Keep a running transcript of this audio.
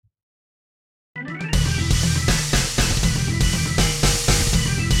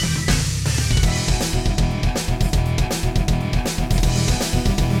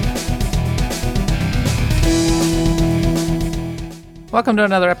Welcome to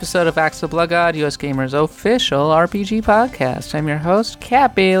another episode of Axe of the Blood God, US Gamer's official RPG podcast. I'm your host,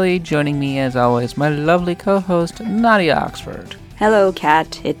 Kat Bailey. Joining me, as always, my lovely co-host, Nadia Oxford. Hello,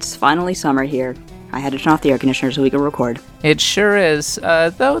 Kat. It's finally summer here. I had to turn off the air conditioner so we could record. It sure is,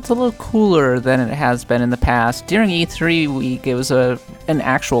 though it's a little cooler than it has been in the past. During E3 week, it was an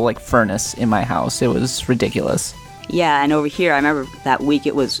actual furnace in my house. It was ridiculous. Yeah, and over here, I remember that week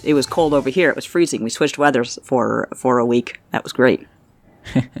it was cold over here. It was freezing. We switched weathers for a week. That was great.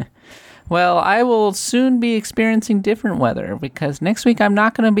 Well, I will soon be experiencing different weather because next week I'm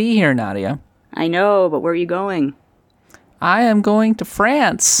not going to be here, Nadia. I know, but where are you going? I am going to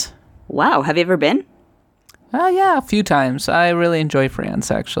France. Wow, have you ever been? Yeah, a few times. I really enjoy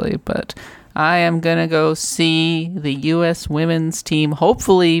France, actually, but I am going to go see the U.S. women's team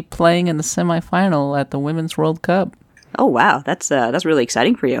hopefully playing in the semifinal at the Women's World Cup. Oh, wow, that's really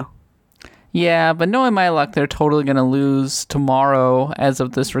exciting for you. Yeah, but knowing my luck, they're totally going to lose tomorrow as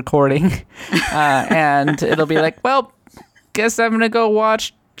of this recording, and it'll be like, well, guess I'm going to go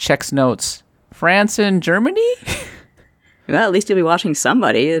watch Czech's notes. France and Germany? Well, at least you'll be watching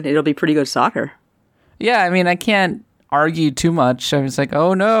somebody. It'll be pretty good soccer. Yeah, I mean, I can't argue too much. I was like,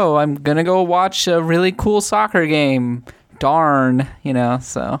 oh no, I'm going to go watch a really cool soccer game. Darn,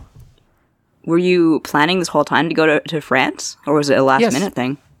 so. Were you planning this whole time to go to France? Or was it a last-minute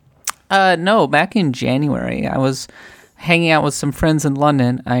thing? No, back in January, I was hanging out with some friends in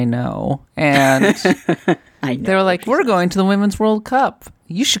London, I know, and they were like, we're going to the Women's World Cup.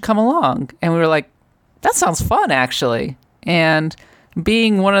 You should come along. And we were like, that sounds fun, actually. And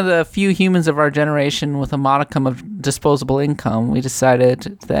being one of the few humans of our generation with a modicum of disposable income, we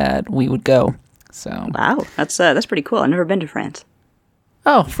decided that we would go. So wow, that's pretty cool. I've never been to France.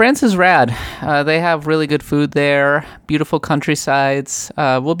 Oh, France is rad. They have really good food there, beautiful countrysides.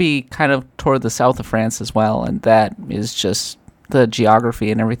 We'll be kind of toward the south of France as well, and that is just, the geography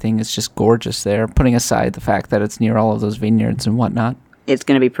and everything is just gorgeous there, putting aside the fact that it's near all of those vineyards and whatnot. It's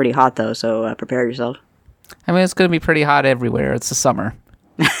going to be pretty hot, though, so prepare yourself. I mean, it's going to be pretty hot everywhere. It's the summer.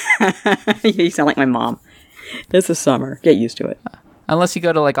 You sound like my mom. It's the summer. Get used to it. Unless you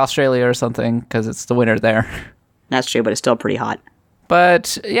go to, Australia or something, because it's the winter there. That's true, but it's still pretty hot.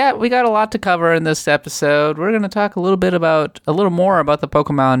 But, yeah, we got a lot to cover in this episode. We're going to talk a little more about the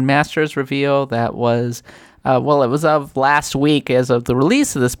Pokemon Masters reveal that was, it was of last week as of the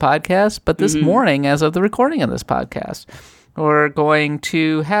release of this podcast, but this morning as of the recording of this podcast. We're going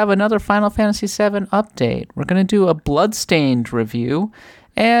to have another Final Fantasy VII update. We're going to do a Bloodstained review,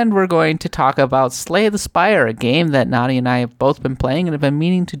 and we're going to talk about Slay the Spire, a game that Nadia and I have both been playing and have been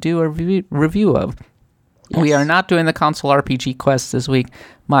meaning to do a review of. Yes. We are not doing the console RPG quest this week.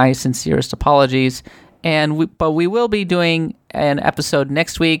 My sincerest apologies. But we will be doing an episode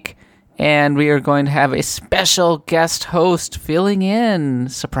next week, and we are going to have a special guest host filling in.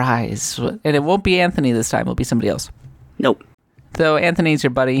 Surprise. And it won't be Anthony this time. It'll be somebody else. Nope. Though Anthony's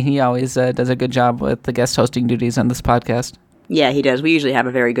your buddy. He always does a good job with the guest hosting duties on this podcast. Yeah, he does. We usually have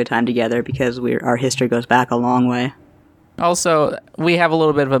a very good time together because our history goes back a long way. Also, we have a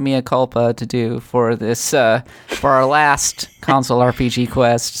little bit of a mea culpa to do for this, for our last console RPG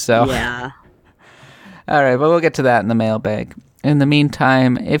quest. So yeah. All right, but we'll get to that in the mailbag. In the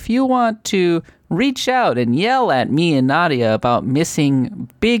meantime, if you want to reach out and yell at me and Nadia about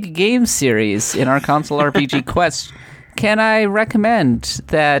missing big game series in our console RPG quest, can I recommend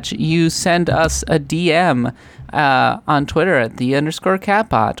that you send us a DM on Twitter at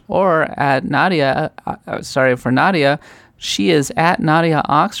 @the_catbot or at Nadia, for Nadia, she is at Nadia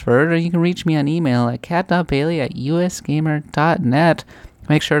Oxford, or you can reach me on email at cat.bailey@usgamer.net.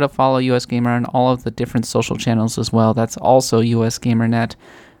 Make sure to follow US Gamer on all of the different social channels as well. That's also US GamerNet.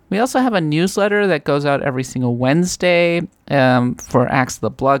 We also have a newsletter that goes out every single Wednesday for Axe of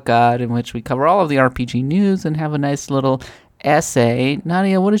the Blood God, in which we cover all of the RPG news and have a nice little essay.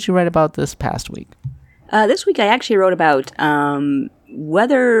 Nadia, what did you write about this past week? This week I actually wrote about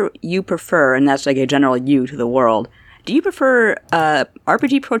whether you prefer, and that's like a general you to the world, do you prefer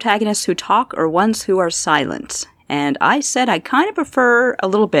RPG protagonists who talk or ones who are silent? And I said I kind of prefer a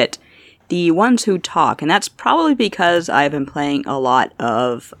little bit the ones who talk, and that's probably because I've been playing a lot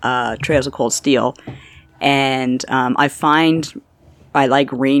of Trails of Cold Steel, and I find I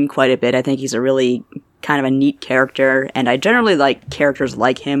like Rain quite a bit. I think he's a really kind of a neat character, and I generally like characters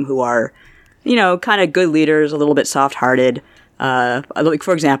like him who are, kind of good leaders, a little bit soft-hearted. Like,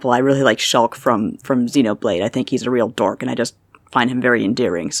 for example, I really like Shulk from Xenoblade. I think he's a real dork, and I just find him very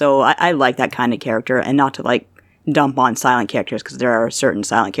endearing. So I like that kind of character, and not to dump on silent characters, because there are certain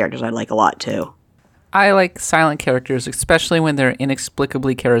silent characters I like a lot too. I like silent characters, especially when they're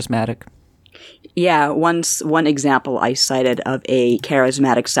inexplicably charismatic. Yeah, one example I cited of a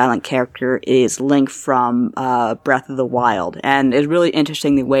charismatic silent character is Link from Breath of the Wild. And it's really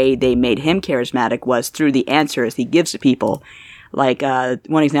interesting the way they made him charismatic was through the answers he gives to people. Like,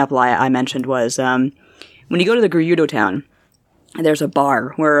 one example I mentioned was when you go to the Gerudo town, there's a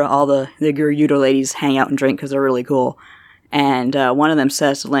bar where all the Gerudo ladies hang out and drink because they're really cool. And one of them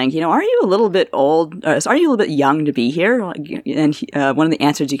says to Link, are you a little bit old? Are you a little bit young to be here? And one of the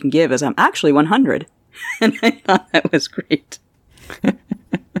answers you can give is, I'm actually 100. And I thought that was great.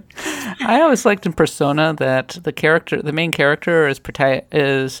 I always liked in Persona that the main character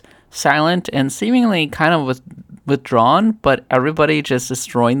is silent and seemingly kind of withdrawn, but everybody just is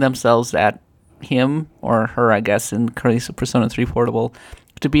throwing themselves at him or her, I guess, in case of Persona 3 Portable,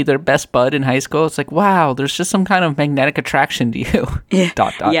 to be their best bud in high school. It's like, wow, there's just some kind of magnetic attraction to you. Yeah.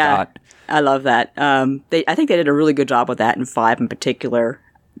 Dot. I love that. I think they did a really good job with that in 5 in particular,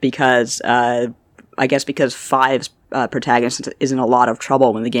 because I guess because 5's protagonist is in a lot of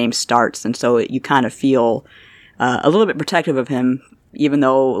trouble when the game starts, and so you kind of feel a little bit protective of him, even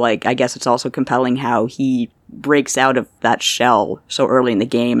though, like, I guess it's also compelling how he breaks out of that shell so early in the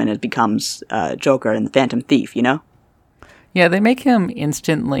game and it becomes Joker and the Phantom Thief, Yeah, they make him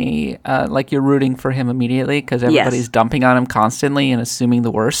instantly, like you're rooting for him immediately because everybody's dumping on him constantly and assuming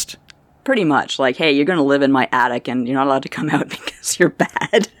the worst. Pretty much. Like, hey, you're going to live in my attic and you're not allowed to come out because you're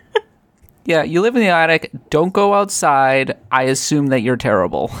bad. Yeah, you live in the attic, don't go outside, I assume that you're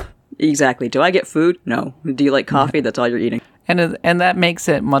terrible. Exactly. Do I get food? No. Do you like coffee? That's all you're eating. And that makes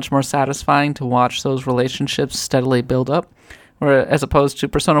it much more satisfying to watch those relationships steadily build up. Or as opposed to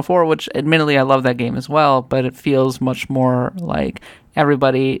Persona 4, which admittedly I love that game as well, but it feels much more like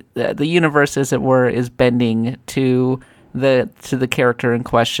everybody, the universe as it were, is bending to the character in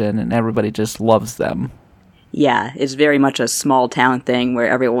question, and everybody just loves them. Yeah, it's very much a small town thing where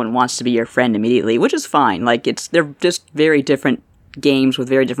everyone wants to be your friend immediately, which is fine. Like, they're just very different games with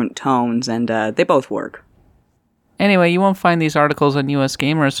very different tones, and they both work. Anyway, you won't find these articles on US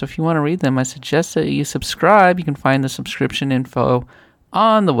Gamer, so if you want to read them, I suggest that you subscribe. You can find the subscription info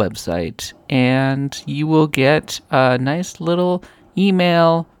on the website, and you will get a nice little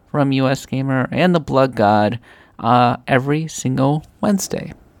email from US Gamer and the Blood God every single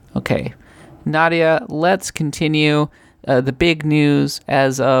Wednesday. Okay, Nadia, let's continue. The big news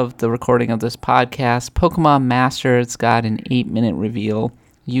as of the recording of this podcast, Pokemon Masters got an 8-minute reveal.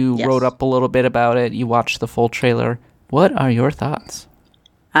 You wrote up a little bit about it. You watched the full trailer. What are your thoughts?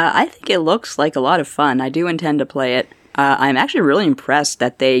 I think it looks like a lot of fun. I do intend to play it. I'm actually really impressed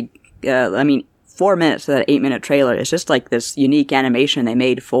that they, 4 minutes of that 8-minute trailer is just like this unique animation they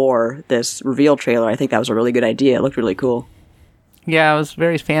made for this reveal trailer. I think that was a really good idea. It looked really cool. Yeah, it was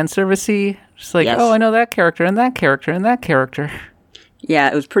very fan servicey. Just like, oh, I know that character and that character and that character.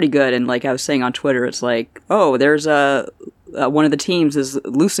 Yeah, it was pretty good. And like I was saying on Twitter, it's like, oh, there's one of the teams is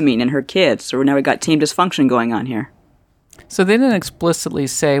Lucamine and her kids. So now we got team dysfunction going on here. So they didn't explicitly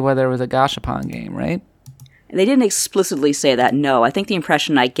say whether it was a Gashapon game, right? They didn't explicitly say that, no. I think the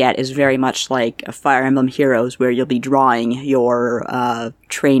impression I get is very much like a Fire Emblem Heroes, where you'll be drawing your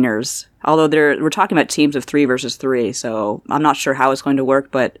trainers. Although we're talking about teams of 3 versus 3, so I'm not sure how it's going to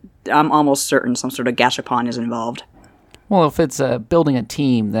work, but I'm almost certain some sort of Gashapon is involved. Well, if it's building a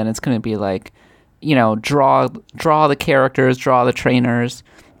team, then it's going to be like, draw the characters, draw the trainers,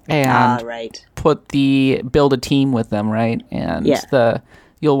 and build a team with them, right? And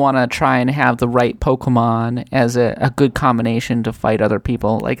you'll want to try and have the right Pokemon as a good combination to fight other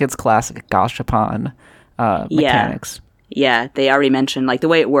people. Like, it's classic Gashapon mechanics. Yeah, they already mentioned, like, the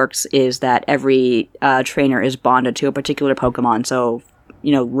way it works is that every trainer is bonded to a particular Pokemon. So,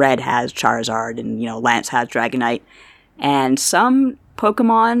 Red has Charizard and, Lance has Dragonite. And some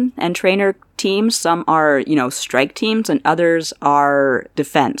Pokemon and trainer teams, some are, strike teams, and others are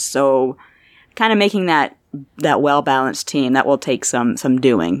defense. So kind of making that well-balanced team, that will take some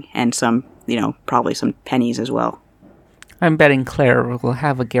doing and some, probably some pennies as well. I'm betting Claire will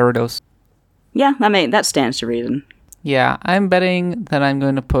have a Gyarados. Yeah, that stands to reason. Yeah, I'm betting that I'm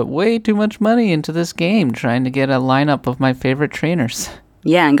going to put way too much money into this game trying to get a lineup of my favorite trainers.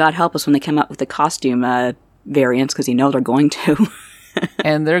 Yeah, and God help us when they come out with the costume variants, because they're going to.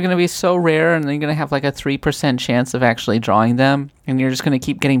 And they're going to be so rare, and they're going to have like a 3% chance of actually drawing them, and you're just going to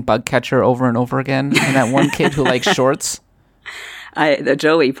keep getting Bugcatcher over and over again, and that one kid who likes shorts.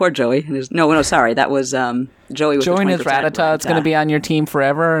 Joey, poor Joey. No, sorry, that was Joey with Joey and his Rattata. It's going to be on your team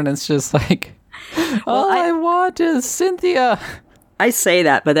forever, and it's just like, all I want is Cynthia. I say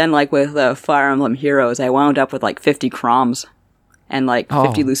that, but then like with Fire Emblem Heroes, I wound up with like 50 Chroms and like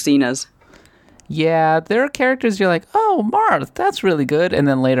 50 Lucinas. Yeah, there are characters you're like, oh, Marth, that's really good. And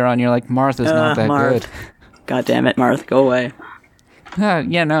then later on, you're like, Marth is not that Marth. good. God damn it, Marth, go away.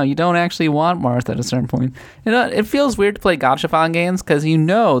 Yeah, no, you don't actually want Marth at a certain point. You know, it feels weird to play gachapon games because you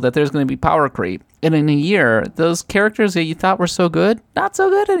know that there's going to be power creep. And in a year, those characters that you thought were so good, not so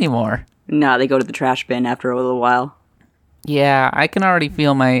good anymore. No, they go to the trash bin after a little while. Yeah, I can already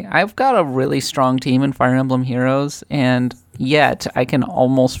feel I've got a really strong team in Fire Emblem Heroes, and yet I can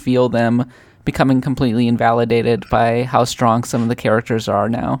almost feel them becoming completely invalidated by how strong some of the characters are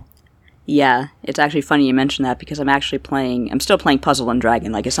now. Yeah, it's actually funny you mention that because I'm still playing Puzzle and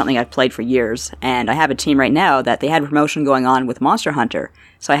Dragon, like it's something I've played for years, and I have a team right now that they had a promotion going on with Monster Hunter.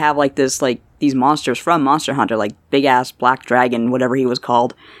 So I have these monsters from Monster Hunter, like big ass black dragon, whatever he was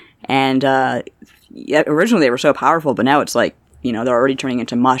called, and originally they were so powerful, but now it's like, they're already turning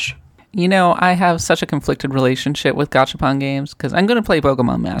into mush. You know, I have such a conflicted relationship with gachapon games because I'm going to play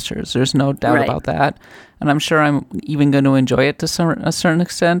Pokemon Masters. There's no doubt about that. And I'm sure I'm even going to enjoy it to a certain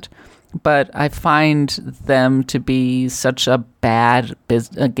extent. But I find them to be such a bad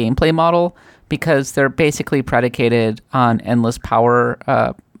gameplay model because they're basically predicated on endless power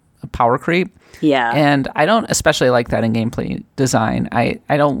creep. Yeah. And I don't especially like that in gameplay design. I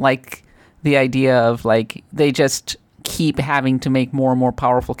don't like the idea of, like, they just keep having to make more and more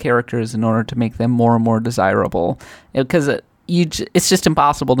powerful characters in order to make them more and more desirable. Because it's just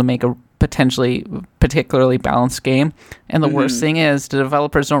impossible to make a particularly balanced game. And the worst thing is the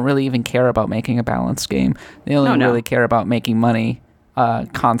developers don't really even care about making a balanced game. They only really care about making money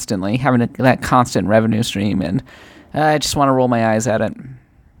constantly, having that constant revenue stream. And I just want to roll my eyes at it.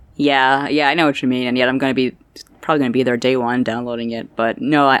 Yeah, I know what you mean. And yet I'm probably going to be there day one downloading it. But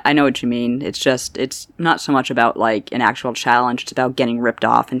no, I know what you mean. It's not so much about like an actual challenge. It's about getting ripped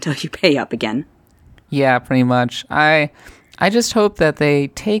off until you pay up again. Yeah, pretty much. I just hope that they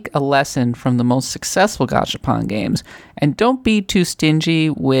take a lesson from the most successful gachapon games and don't be too stingy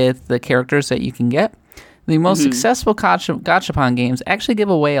with the characters that you can get. The most successful gachapon games actually give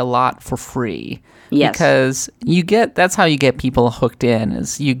away a lot for free. Yes. Because that's how you get people hooked in,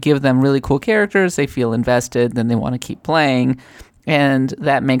 is you give them really cool characters, they feel invested, then they want to keep playing. And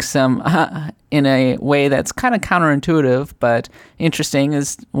that makes them, in a way that's kind of counterintuitive, but interesting,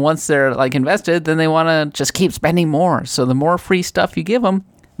 is once they're like invested, then they want to just keep spending more. So the more free stuff you give them,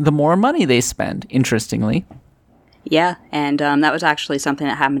 the more money they spend, interestingly. Yeah, and that was actually something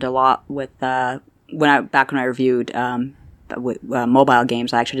that happened a lot with, when I reviewed mobile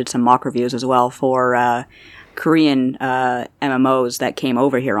games. I actually did some mock reviews as well for Korean MMOs that came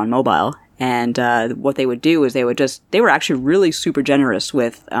over here on mobile. And what they would do is they were actually really super generous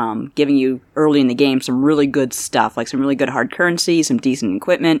with giving you early in the game some really good stuff, like some really good hard currency, some decent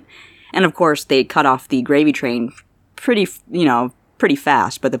equipment. And of course, they cut off the gravy train pretty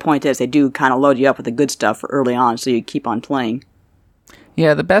fast. But the point is, they do kind of load you up with the good stuff early on, so you keep on playing.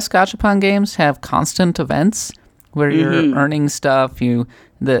 Yeah, the best gachapon games have constant events where you're earning stuff.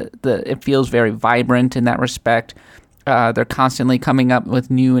 It feels very vibrant in that respect. They're constantly coming up with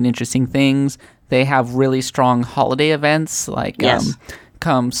new and interesting things. They have really strong holiday events, like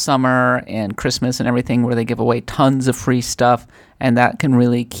come summer and Christmas and everything, where they give away tons of free stuff, and that can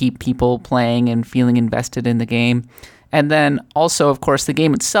really keep people playing and feeling invested in the game. And then also, of course, the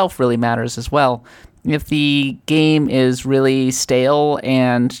game itself really matters as well. If the game is really stale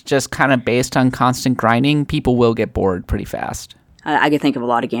and just kind of based on constant grinding, people will get bored pretty fast. I could think of a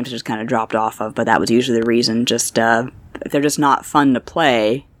lot of games that just kind of dropped off of, but that was usually the reason. Just if they're just not fun to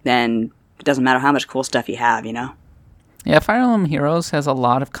play, then it doesn't matter how much cool stuff you have, Yeah, Fire Emblem Heroes has a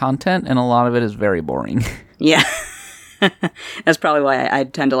lot of content, and a lot of it is very boring. Yeah. That's probably why I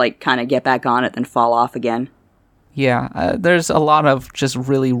tend to kind of get back on it, then fall off again. Yeah, there's a lot of just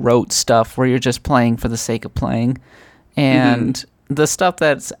really rote stuff where you're just playing for the sake of playing. And the stuff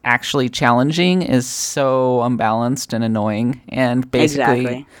that's actually challenging is so unbalanced and annoying, and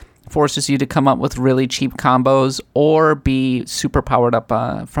basically forces you to come up with really cheap combos or be super powered up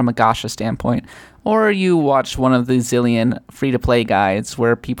from a gacha standpoint. Or you watch one of the zillion free-to-play guides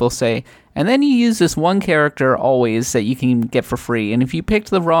where people say, and then you use this one character always that you can get for free. And if you picked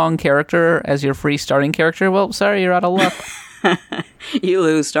the wrong character as your free starting character, well, sorry, you're out of luck. You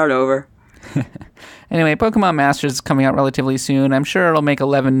lose, start over. Anyway, Pokemon Masters is coming out relatively soon. I'm sure it'll make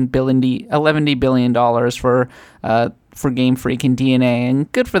 $11 billion for Game Freak and DNA,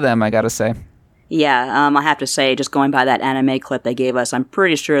 and good for them, I gotta say. Yeah, I have to say, just going by that anime clip they gave us, I'm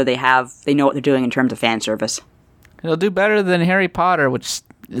pretty sure they know what they're doing in terms of fan service. It'll do better than Harry Potter, which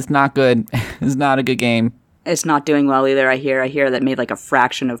is not good. It's not a good game. It's not doing well either. I hear that made like a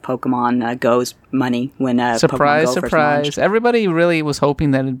fraction of Pokemon Go's money when surprise, Pokemon Go surprise! first launched. Everybody really was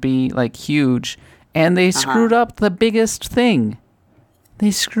hoping that it'd be like huge, and they screwed up the biggest thing. They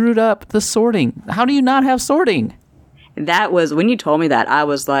screwed up the sorting. How do you not have sorting? That was when you told me that. I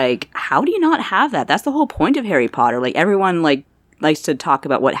was like, how do you not have that? That's the whole point of Harry Potter. Like everyone likes to talk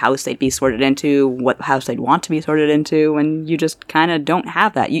about what house they'd be sorted into, what house they'd want to be sorted into, and you just kind of don't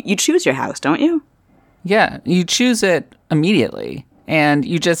have that. You choose your house, don't you? Yeah, you choose it immediately, and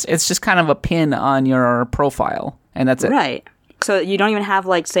it's just kind of a pin on your profile, and that's it. Right. So you don't even have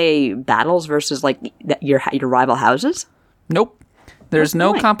like say battles versus like your rival houses? Nope. There's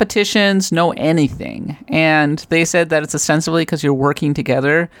no competitions, no anything. And they said that it's ostensibly because you're working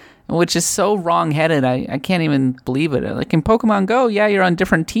together, which is so wrong-headed. I can't even believe it. Like in Pokemon Go, yeah, you're on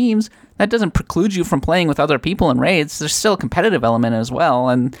different teams. That doesn't preclude you from playing with other people in raids. There's still a competitive element as well.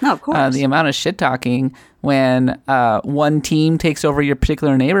 And no, of course. The amount of shit-talking when one team takes over your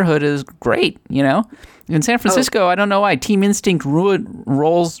particular neighborhood is great, you know? In San Francisco, I don't know why, Team Instinct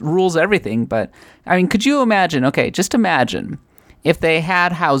rules everything. But, I mean, could you imagine, just imagine if they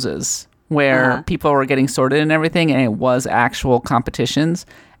had houses where people were getting sorted and everything, and it was actual competitions,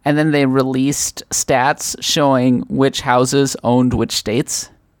 and then they released stats showing which houses owned which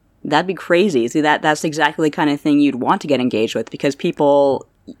states. That'd be crazy. See, that's exactly the kind of thing you'd want to get engaged with, because people,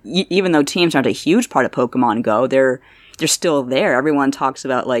 even though teams aren't a huge part of Pokemon Go, they're still there. Everyone talks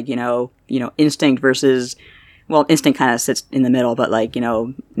about like, Instinct versus, well, Instinct kind of sits in the middle, but like,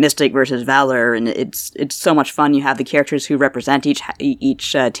 Mystic versus Valor, and it's so much fun. You have the characters who represent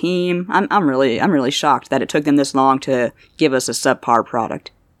each team. I'm really shocked that it took them this long to give us a subpar product.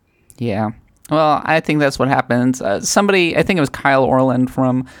 Yeah. Well, I think that's what happens. Somebody, I think it was Kyle Orland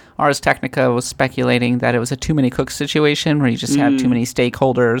from Ars Technica, was speculating that it was a too many cooks situation where you just have too many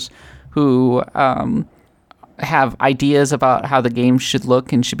stakeholders who have ideas about how the game should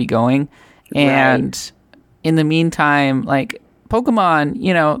look and should be going. And in the meantime, like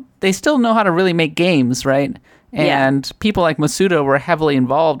Pokemon, they still know how to really make games, right? And people like Masuda were heavily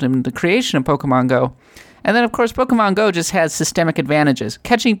involved in the creation of Pokemon Go. And then, of course, Pokemon Go just has systemic advantages.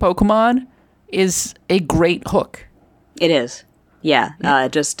 Catching Pokemon is a great hook. It is. Yeah.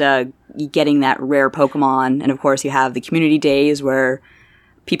 Just getting that rare Pokemon. And, of course, you have the community days where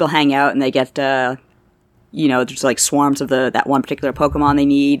people hang out and they get, there's like swarms of that one particular Pokemon they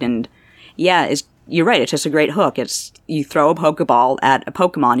need. And, yeah, you're right. It's just a great hook. You throw a Pokeball at a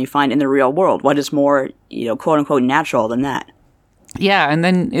Pokemon you find in the real world. What is more, quote unquote, natural than that? Yeah, and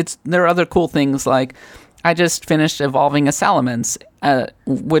then there are other cool things like I just finished evolving a Salamence,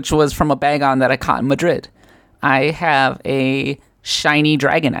 which was from a Bagon that I caught in Madrid. I have a shiny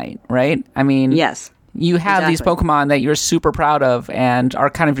Dragonite, right? I mean, yes, you have these Pokemon that you're super proud of and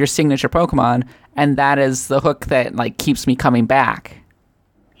are kind of your signature Pokemon, and that is the hook that like keeps me coming back.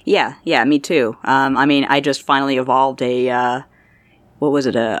 Yeah, me too. I just finally evolved a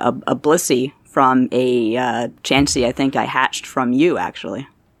Blissey from a Chansey I think I hatched from you, actually.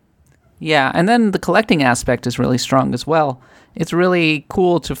 Yeah, and then the collecting aspect is really strong as well. It's really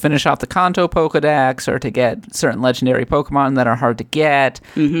cool to finish off the Kanto Pokedex or to get certain legendary Pokemon that are hard to get.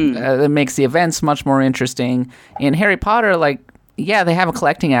 It makes the events much more interesting. In Harry Potter, they have a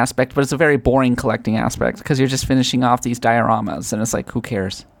collecting aspect, but it's a very boring collecting aspect because you're just finishing off these dioramas, and it's like, who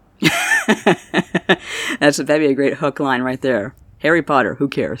cares? That'd be a great hook line right there. Harry Potter, who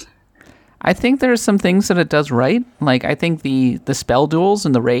cares? I think there's some things that it does right. Like, I think the spell duels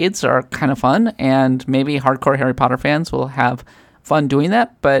and the raids are kind of fun, and maybe hardcore Harry Potter fans will have fun doing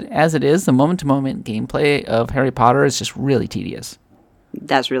that. But as it is, the moment-to-moment gameplay of Harry Potter is just really tedious.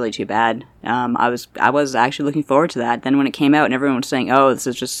 That's really too bad. I was actually looking forward to that. Then when it came out and everyone was saying, oh, this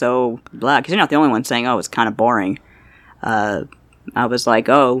is just so blah, because you're not the only one saying, oh, it's kind of boring. I was like,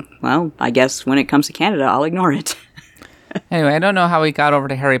 oh, well, I guess when it comes to Canada, I'll ignore it. Anyway, I don't know how we got over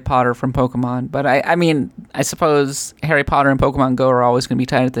to Harry Potter from Pokemon, but I suppose Harry Potter and Pokemon Go are always going to be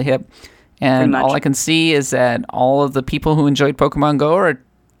tied at the hip. And all I can see is that all of the people who enjoyed Pokemon Go are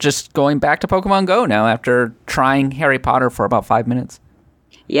just going back to Pokemon Go now after trying Harry Potter for about 5 minutes.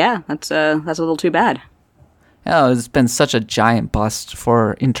 Yeah, that's a little too bad. Oh, it's been such a giant bust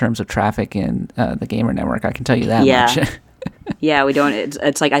in terms of traffic in the Gamer Network. I can tell you that much. Yeah, we don't.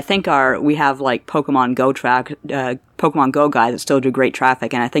 It's like I think we have like Pokemon Go guides that still do great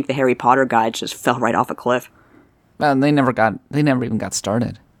traffic, and I think the Harry Potter guides just fell right off a cliff. Well, they never even got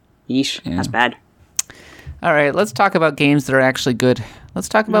started. Yeesh, that's bad. All right, let's talk about games that are actually good. Let's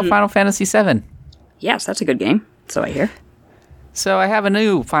talk about Final Fantasy VII. Yes, that's a good game. So I hear. So I have a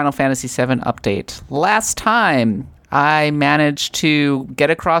new Final Fantasy VII update. Last time I managed to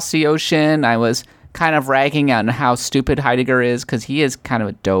get across the ocean. I was kind of ragging on how stupid Heidegger is because he is kind of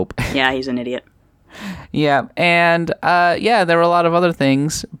a dope. Yeah, he's an idiot. Yeah, and there were a lot of other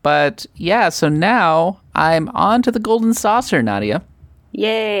things, but yeah, so now I'm on to the Golden Saucer, Nadia.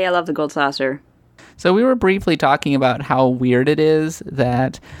 Yay, I love the Gold Saucer. So we were briefly talking about how weird it is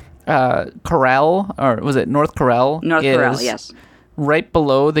that Corel, or was it North Corel? North Corel, yes. Right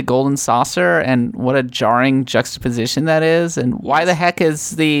below the Golden Saucer, and what a jarring juxtaposition that is, and why the heck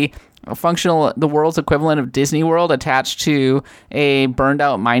is the world's equivalent of Disney World attached to a burned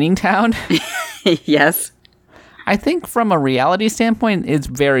out mining town? Yes. I think from a reality standpoint, it's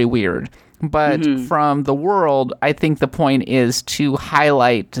very weird. But from the world, I think the point is to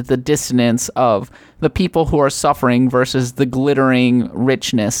highlight the dissonance of the people who are suffering versus the glittering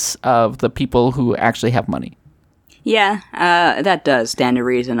richness of the people who actually have money. Yeah, that does stand to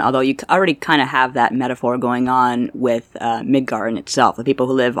reason, although you already kind of have that metaphor going on with Midgar in itself, the people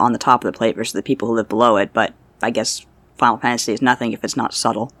who live on the top of the plate versus the people who live below it, but I guess Final Fantasy is nothing if it's not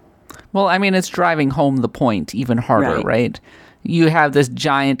subtle. Well, I mean, it's driving home the point even harder, right? You have this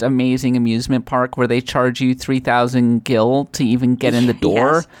giant, amazing amusement park where they charge you 3,000 gil to even get in the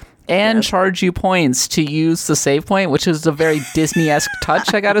door, and charge you points to use the save point, which is a very Disney-esque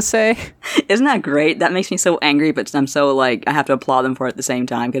touch, I gotta say. Isn't that great? That makes me so angry, but I'm so, I have to applaud them for it at the same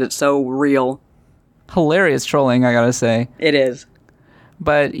time, because it's so real. Hilarious trolling, I gotta say. It is.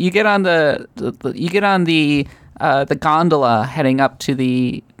 But you get on the gondola heading up to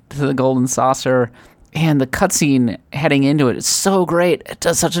the Golden Saucer, and the cutscene heading into it is so great. It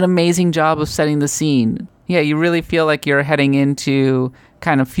does such an amazing job of setting the scene. Yeah, you really feel like you're heading into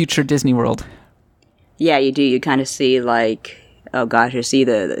kind of future Disney World. Yeah, you do. You kind of see, you see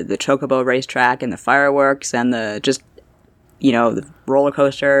the Chocobo racetrack and the fireworks and the roller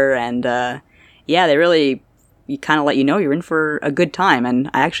coaster. And, they really, you kind of let you know you're in for a good time. And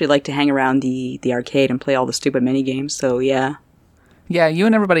I actually like to hang around the arcade and play all the stupid mini games. So, yeah. Yeah, you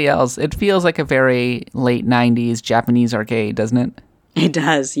and everybody else. It feels like a very late 90s Japanese arcade, doesn't it? It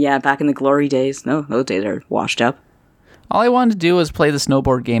does, yeah. Back in the glory days. No, those days are washed up. All I wanted to do was play the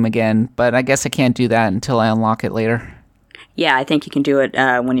snowboard game again, but I guess I can't do that until I unlock it later. Yeah, I think you can do it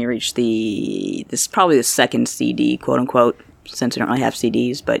when you reach this is probably the second CD, quote-unquote, since we don't really have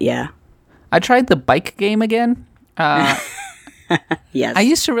CDs, but yeah. I tried the bike game again. Yes. I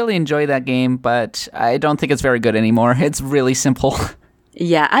used to really enjoy that game, but I don't think it's very good anymore. It's really simple.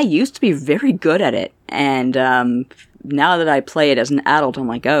 Yeah, I used to be very good at it, and now that I play it as an adult, I'm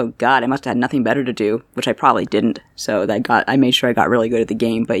like, oh god, I must have had nothing better to do, which I probably didn't, so I made sure I got really good at the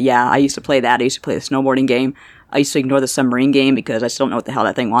game. But yeah, I used to play that, I used to play the snowboarding game, I used to ignore the submarine game because I still don't know what the hell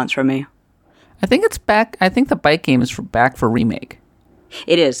that thing wants from me. I think it's back, I think the bike game is back for remake.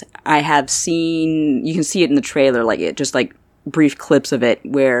 It is. I have seen, you can see it in the trailer, brief clips of it,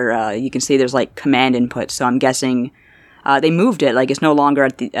 where you can see there's command input, so I'm guessing they moved it, it's no longer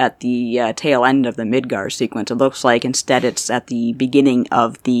at the tail end of the Midgar sequence. It looks like instead it's at the beginning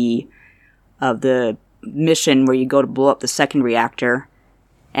of the mission where you go to blow up the second reactor,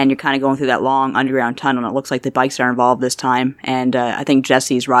 and you're kind of going through that long underground tunnel, and it looks like the bikes are involved this time, and I think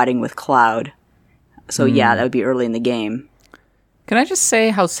Jesse's riding with Cloud. So yeah, that would be early in the game. Can I just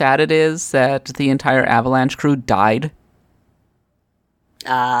say how sad it is that the entire Avalanche crew died?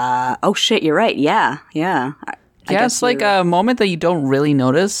 Oh shit, you're right, yeah. Yeah, it's like a moment that you don't really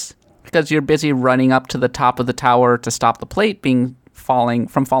notice because you're busy running up to the top of the tower to stop the plate falling,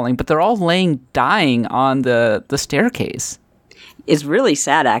 but they're all dying on the staircase. It's really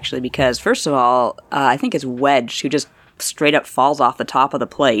sad, actually, because first of all, I think it's Wedge who just straight up falls off the top of the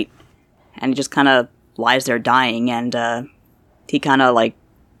plate, and he just kind of lies there dying, and he kind of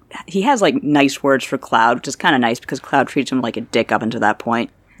he has nice words for Cloud, which is kind of nice because Cloud treats him like a dick up until that point.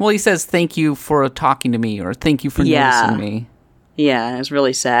 Well, he says, thank you for talking to me, or thank you for noticing me. Yeah, it's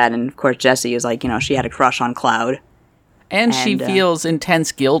really sad. And, of course, Jessie is she had a crush on Cloud. And she feels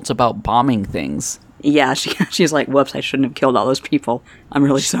intense guilt about bombing things. Yeah, she's like, whoops, I shouldn't have killed all those people. I'm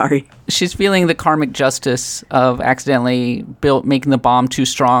really sorry. She's feeling the karmic justice of accidentally making the bomb too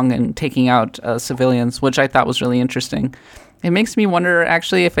strong and taking out civilians, which I thought was really interesting. It makes me wonder,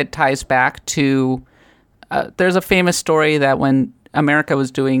 actually, if it ties back to... there's a famous story that when America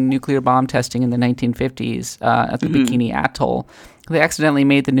was doing nuclear bomb testing in the 1950s at the Bikini Atoll, they accidentally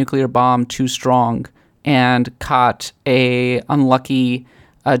made the nuclear bomb too strong and caught a unlucky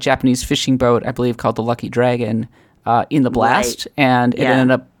Japanese fishing boat, I believe called the Lucky Dragon, in the blast, and it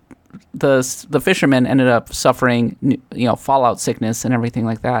ended up the fishermen ended up suffering fallout sickness and everything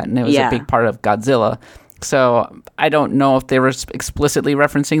like that, and it was a big part of Godzilla. So I don't know if they were explicitly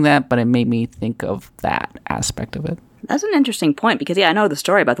referencing that, but it made me think of that aspect of it. That's an interesting point because, yeah, I know the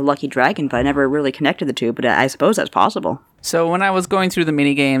story about the Lucky Dragon, but I never really connected the two, but I suppose that's possible. So when I was going through the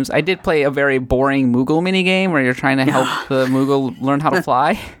minigames, I did play a very boring Moogle minigame where you're trying to help the Moogle learn how to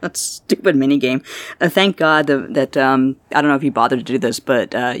fly. That's a stupid minigame. Thank God that, I don't know if you bothered to do this,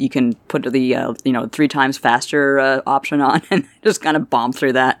 but you can put the, 3 times faster option on and just kind of bomb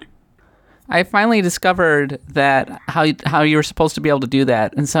through that. I finally discovered that how you were supposed to be able to do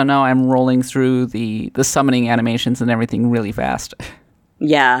that, and so now I'm rolling through the summoning animations and everything really fast.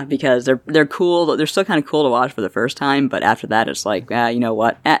 Yeah, because they're cool. They're still kind of cool to watch for the first time, but after that, it's like, you know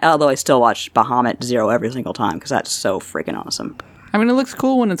what? Although I still watch Bahamut Zero every single time because that's so freaking awesome. I mean, it looks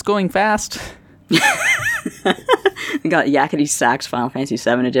cool when it's going fast. We got Yakety Sax Final Fantasy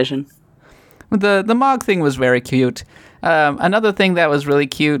VII Edition. The Mog thing was very cute. Another thing that was really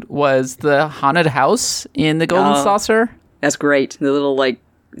cute was the haunted house in the Golden Saucer. That's great. The little,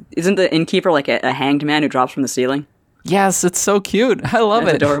 isn't the innkeeper like a hanged man who drops from the ceiling? Yes, it's so cute. I love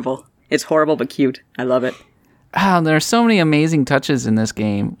it. It's adorable. It's horrible but cute. I love it. There are so many amazing touches in this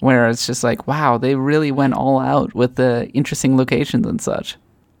game where it's just like, wow, they really went all out with the interesting locations and such.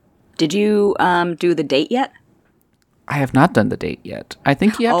 Did you do the date yet? I have not done the date yet. I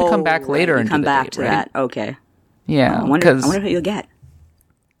think you have to come back later and come do the back date, to right? that. Okay. Yeah, I wonder who you'll get.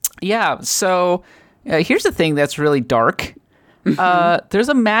 Yeah, so here's the thing that's really dark. There's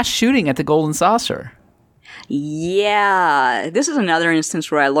a mass shooting at the Golden Saucer. Yeah, this is another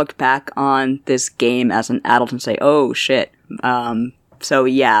instance where I looked back on this game as an adult and say, oh, shit. So,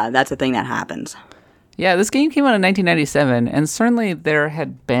 yeah, that's a thing that happens. Yeah, this game came out in 1997, and certainly there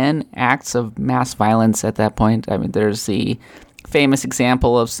had been acts of mass violence at that point. I mean, there's the famous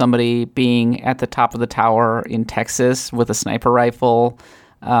example of somebody being at the top of the tower in Texas with a sniper rifle.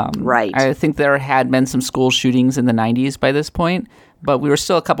 Right. I think there had been some school shootings in the 90s by this point, but we were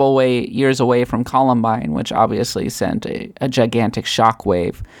still a couple years away from Columbine, which obviously sent a gigantic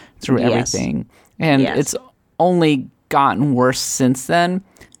shockwave through everything. And it's only gotten worse since then.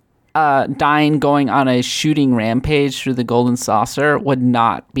 Dyne going on a shooting rampage through the Golden Saucer would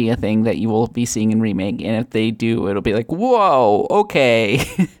not be a thing that you will be seeing in Remake. And if they do, it'll be like, whoa, okay.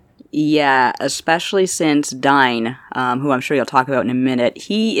 Yeah, especially since Dyne, who I'm sure you'll talk about in a minute,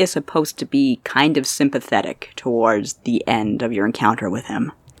 he is supposed to be kind of sympathetic towards the end of your encounter with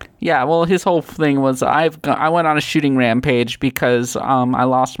him. Yeah, well, his whole thing was, I went on a shooting rampage because I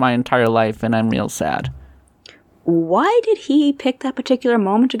lost my entire life and I'm real sad. Why did he pick that particular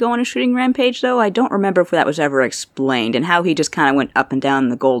moment to go on a shooting rampage, though? I don't remember if that was ever explained, and how he just kind of went up and down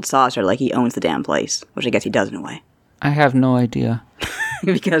the Gold Saucer like he owns the damn place, which I guess he does in a way. I have no idea.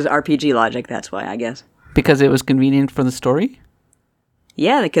 Because RPG logic, that's why, I guess. Because it was convenient for the story?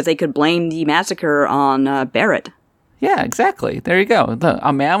 Yeah, because they could blame the massacre on Barrett. Yeah, exactly. There you go.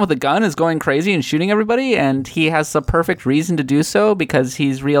 A man with a gun is going crazy and shooting everybody, and he has the perfect reason to do so because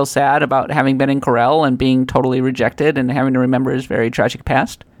he's real sad about having been in Corel and being totally rejected and having to remember his very tragic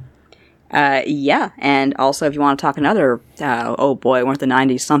past. Yeah, and also if you want to talk another, oh boy, weren't the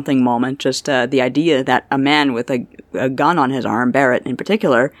 90s something moment, just the idea that a man with a gun on his arm, Barrett in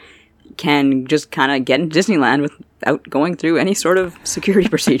particular, can just kind of get into Disneyland without going through any sort of security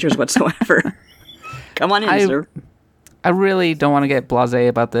procedures whatsoever. Come on in, sir. I really don't want to get blasé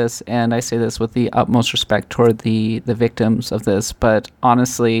about this, and I say this with the utmost respect toward the victims of this, but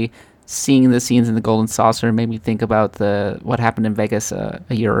honestly, seeing the scenes in the Golden Saucer made me think about what happened in Vegas a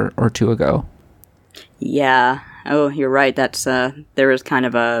year or two ago. Yeah. Oh, you're right. That's there is kind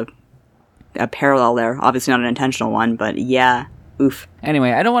of a parallel there. Obviously not an intentional one, but yeah. Oof.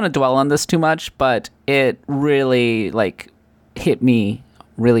 Anyway, I don't want to dwell on this too much, but it really hit me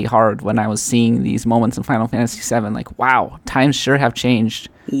really hard when I was seeing these moments in Final Fantasy VII. Like, wow, times sure have changed.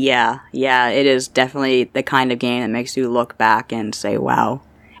 Yeah, it is definitely the kind of game that makes you look back and say, wow.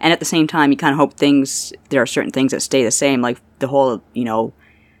 And at the same time, you kind of hope there are certain things that stay the same, like the whole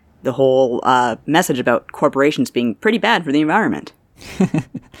message about corporations being pretty bad for the environment.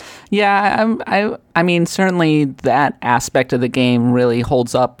 Yeah, I mean, certainly that aspect of the game really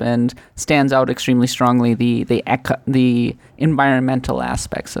holds up and stands out extremely strongly, the environmental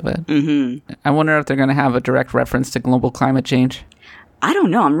aspects of it. Mm-hmm. I wonder if they're going to have a direct reference to global climate change. I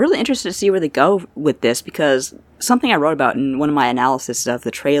don't know. I'm really interested to see where they go with this, because something I wrote about in one of my analysis of the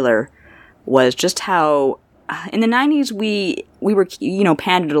trailer was just how in the 90s we were,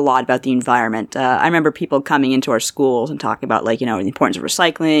 pandered a lot about the environment. I remember people coming into our schools and talking about, the importance of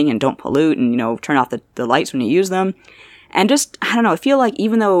recycling and don't pollute and, turn off the lights when you use them. And just, I don't know, I feel like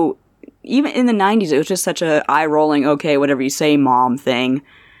even in the 90s it was just such a eye-rolling, okay, whatever you say, mom thing.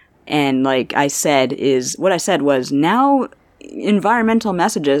 And what I said was, now environmental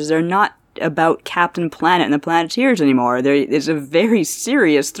messages, they're not about Captain Planet and the Planeteers anymore. There is a very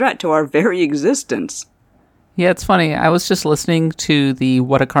serious threat to our very existence. Yeah, it's funny. I was just listening to the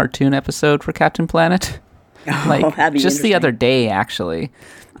What a Cartoon episode for Captain Planet. That'd be just the other day, actually.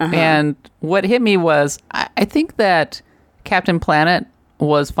 Uh-huh. And what hit me was, I think that Captain Planet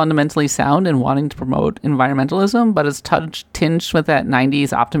was fundamentally sound in wanting to promote environmentalism, but it's tinged with that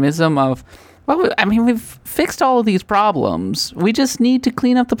 90s optimism of, well, I mean, we've fixed all of these problems. We just need to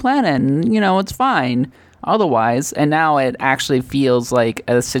clean up the planet, and, it's fine otherwise. And now it actually feels like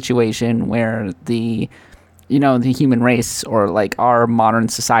a situation where the human race or like our modern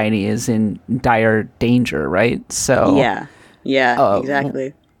society is in dire danger, right? So yeah,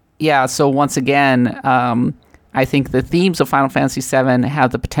 exactly. Yeah, so once again, I think the themes of Final Fantasy VII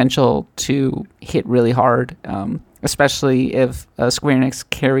have the potential to hit really hard, especially if Square Enix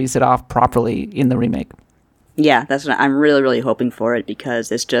carries it off properly in the remake. Yeah, that's what I'm really, really hoping for it,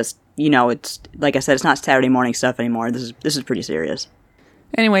 because it's just, it's like I said, it's not Saturday morning stuff anymore. This is pretty serious.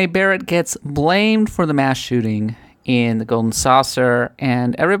 Anyway, Barrett gets blamed for the mass shooting in the Golden Saucer,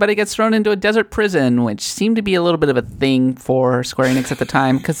 and everybody gets thrown into a desert prison, which seemed to be a little bit of a thing for Square Enix at the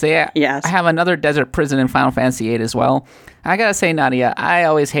time, because they have another desert prison in Final Fantasy VIII as well. I gotta say, Nadia, I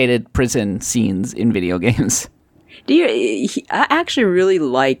always hated prison scenes in video games. I actually really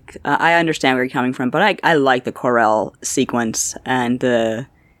like, I understand where you're coming from, but I like the Corel sequence and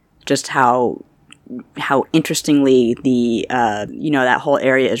just how interestingly that whole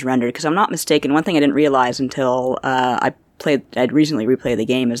area is rendered. Because I'm not mistaken, one thing I didn't realize until I'd recently replayed the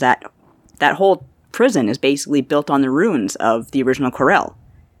game is that whole prison is basically built on the ruins of the original Corel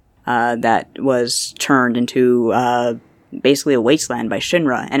that was turned into basically a wasteland by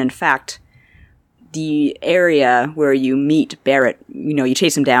Shinra. And in fact, the area where you meet Barrett, you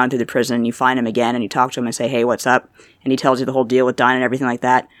chase him down through the prison and you find him again and you talk to him and say, hey, what's up? And he tells you the whole deal with Dyne and everything like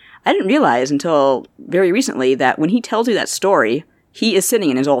that. I didn't realize until very recently that when he tells you that story, he is sitting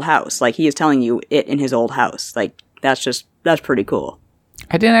in his old house. Like, he is telling you it in his old house. Like, that's pretty cool.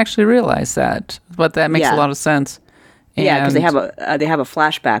 I didn't actually realize that, but that makes a lot of sense. Yeah, because they have a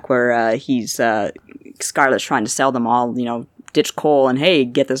flashback where Scarlet's trying to sell them all, ditch Cole and, hey,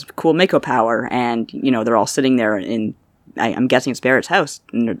 get this cool Mako power. And, they're all sitting there in, I'm guessing it's Barrett's house,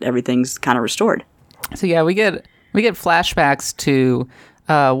 and everything's kind of restored. So yeah, we get flashbacks to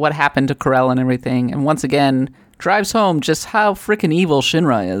what happened to Corel and everything, and once again drives home just how freaking evil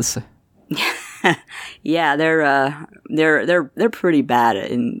Shinra is. Yeah, they're pretty bad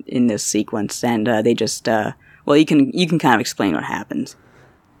in this sequence, and they just you can kind of explain what happens.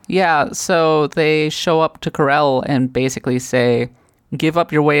 Yeah, so they show up to Corel and basically say, give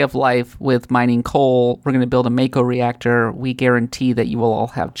up your way of life with mining coal. We're going to build a Mako reactor. We guarantee that you will all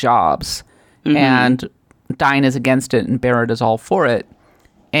have jobs. Mm-hmm. And Dyne is against it, and Barrett is all for it.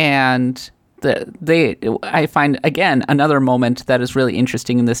 And I find, again, another moment that is really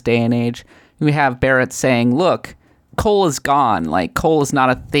interesting in this day and age. We have Barrett saying, look, coal is gone. Like, coal is not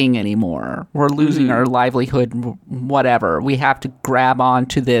a thing anymore. We're losing our livelihood, whatever. We have to grab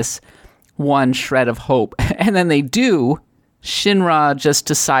onto this one shred of hope. And then they do. Shinra just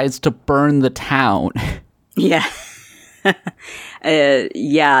decides to burn the town. Yeah.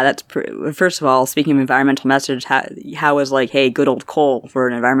 That's first of all, speaking of environmental message, how is like, hey, good old coal for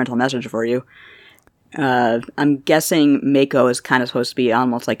an environmental message for you? I'm guessing Mako is kind of supposed to be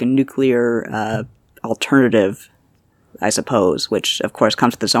almost like a nuclear alternative, I suppose, which of course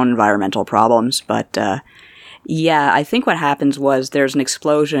comes with its own environmental problems. But I think what happens was there's an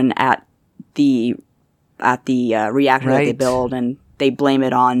explosion at the reactor that they build, and they blame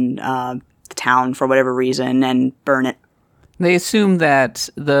it on the town for whatever reason and burn it. They assume that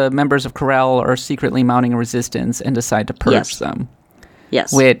the members of Corel are secretly mounting a resistance and decide to purge them.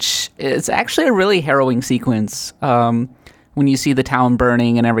 Yes. Which is actually a really harrowing sequence. When you see the town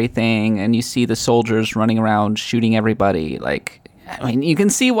burning and everything, and you see the soldiers running around shooting everybody, you can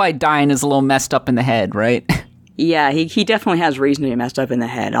see why Dyne is a little messed up in the head, right? Yeah, he definitely has reason to be messed up in the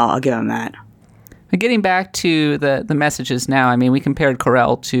head. I'll give him that. But getting back to the messages now, we compared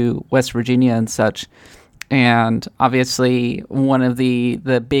Corel to West Virginia and such. And obviously, one of the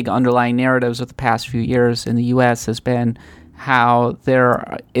big underlying narratives of the past few years in the U.S. has been how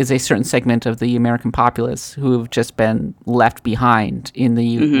there is a certain segment of the American populace who have just been left behind in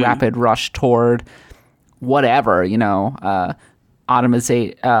the rapid rush toward whatever,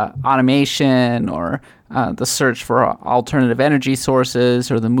 automation or the search for alternative energy sources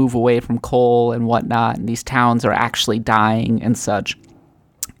or the move away from coal and whatnot. And these towns are actually dying and such.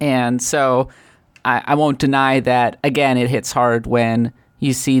 And so I won't deny that, again, it hits hard when,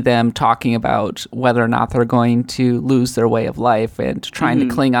 you see them talking about whether or not they're going to lose their way of life and trying to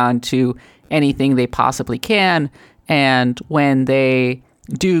cling on to anything they possibly can. And when they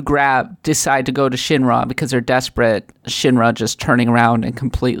do decide to go to Shinra because they're desperate, Shinra just turning around and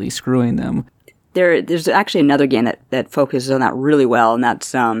completely screwing them. There's actually another game that focuses on that really well, and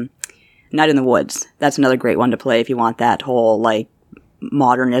that's Night in the Woods. That's another great one to play if you want that whole, like,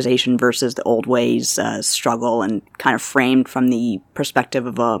 modernization versus the old ways struggle, and kind of framed from the perspective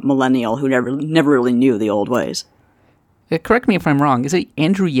of a millennial who never really knew the old ways. Correct me if I'm wrong. Is it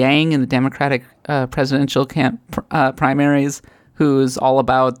Andrew Yang in the Democratic presidential primaries who's all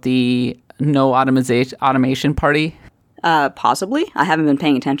about the no automation party? Possibly. I haven't been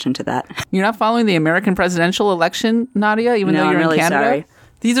paying attention to that. You're not following the American presidential election, Nadia, even though you're I'm really in Canada? sorry.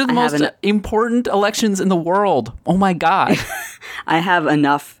 These are the most important elections in the world. Oh my God. I have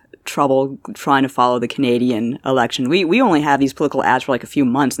enough trouble trying to follow the Canadian election. We only have these political ads for like a few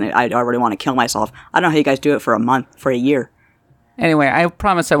months, and I already want to kill myself. I don't know how you guys do it for a month, for a year. Anyway, I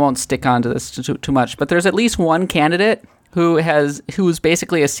promise I won't stick on to this too much, but there's at least one candidate who's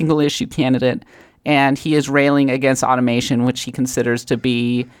basically a single issue candidate, and he is railing against automation, which he considers to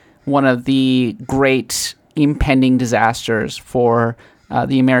be one of the great impending disasters for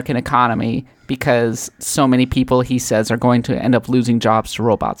the American economy, because so many people, he says, are going to end up losing jobs to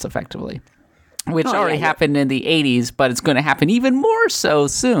robots effectively, which already happened in the 80s, but it's going to happen even more so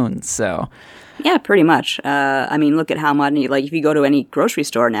soon. So, yeah, pretty much. I mean, look at how money, like if you go to any grocery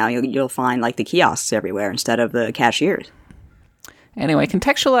store now, you'll find like the kiosks everywhere instead of the cashiers. Anyway,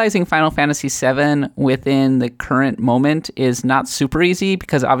 contextualizing Final Fantasy VII within the current moment is not super easy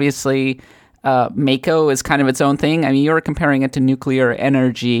because obviously Mako is kind of its own thing. I mean, you're comparing it to nuclear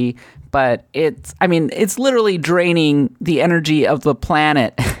energy, but it's literally draining the energy of the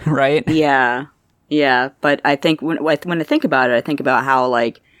planet, right? Yeah. But I think when I think about it, I think about how,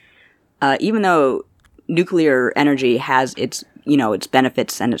 like, even though nuclear energy has its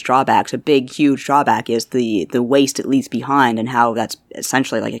benefits and its drawbacks, a big, huge drawback is the waste it leaves behind and how that's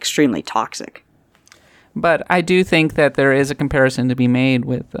essentially, like, extremely toxic. But I do think that there is a comparison to be made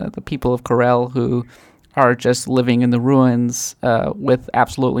with the people of Corel who are just living in the ruins with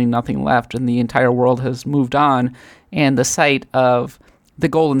absolutely nothing left, and the entire world has moved on. And the sight of the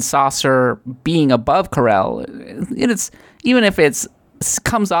Golden Saucer being above Corel, even if it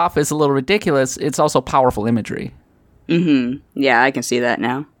comes off as a little ridiculous, it's also powerful imagery. Mm-hmm. Yeah, I can see that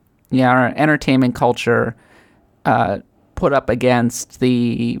now. Yeah, our entertainment culture put up against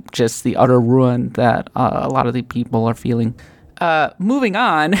the utter ruin that a lot of the people are feeling. Moving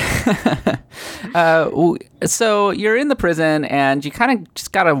on. So you're in the prison and you kind of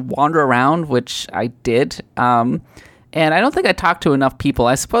just got to wander around, which I did. And I don't think I talked to enough people.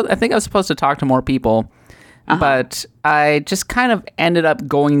 I think I was supposed to talk to more people, but I just kind of ended up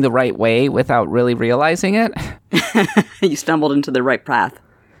going the right way without really realizing it. You stumbled into the right path.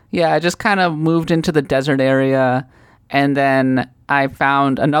 Yeah, I just kind of moved into the desert area. And then I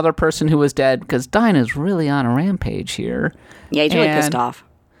found another person who was dead because Dyne is really on a rampage here. Yeah, he's really pissed off.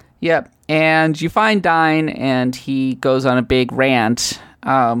 Yep. And you find Dyne, and he goes on a big rant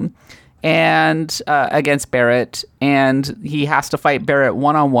against Barret, and he has to fight Barret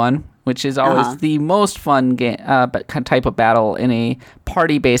one-on-one, which is always the most fun type of battle in a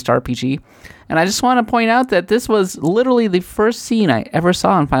party-based RPG. And I just want to point out that this was literally the first scene I ever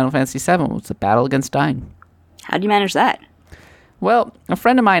saw in Final Fantasy VII, was the battle against Dyne. How'd you manage that? Well, a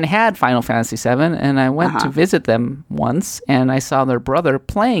friend of mine had Final Fantasy VII, and I went to visit them once, and I saw their brother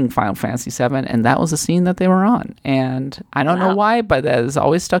playing Final Fantasy VII, and that was the scene that they were on. And I don't know why, but that is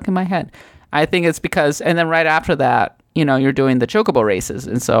always stuck in my head. I think it's because, and then right after that, you're doing the Chocobo races,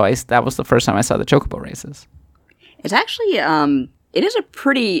 and so that was the first time I saw the Chocobo races. It's actually, it is a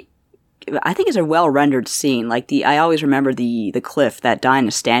pretty, I think it's a well-rendered scene. Like, I always remember the cliff that Dyne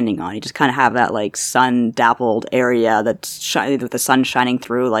is standing on. You just kind of have that, like, sun-dappled area that's with the sun shining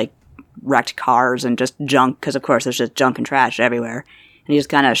through, like, wrecked cars and just junk, because, of course, there's just junk and trash everywhere. And he's just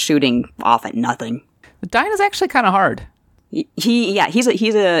kind of shooting off at nothing. Dyne is actually kind of hard. He's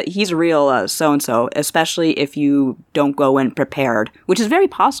a real so-and-so, especially if you don't go in prepared, which is very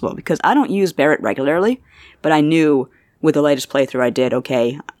possible, because I don't use Barret regularly, but I knew with the latest playthrough I did,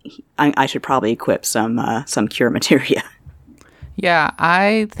 okay, I should probably equip some cure materia. Yeah,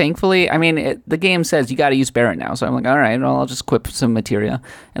 the game says you got to use Barret now, so I'm like, all right, well, I'll just equip some materia.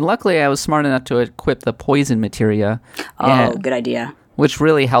 And luckily, I was smart enough to equip the poison materia. Oh, good idea. Which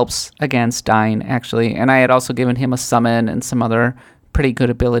really helps against Dyne, actually. And I had also given him a summon and some other pretty good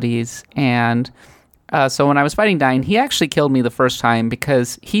abilities. And So when I was fighting Dyne, he actually killed me the first time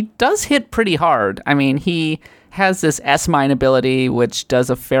because he does hit pretty hard. I mean, he has this S-Mine ability, which does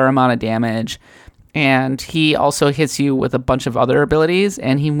a fair amount of damage. And he also hits you with a bunch of other abilities,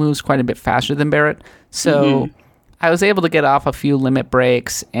 and he moves quite a bit faster than Barret. So I was able to get off a few limit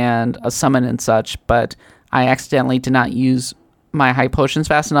breaks and a summon and such, but I accidentally did not use my high potions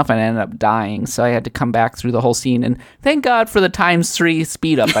fast enough and I ended up dying. So I had to come back through the whole scene. And thank God for the ×3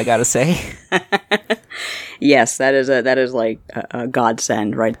 speed up, I gotta say. Yes, that is like a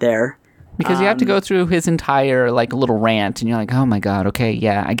godsend right there. Because you have to go through his entire like little rant, and you're like, oh my God, okay,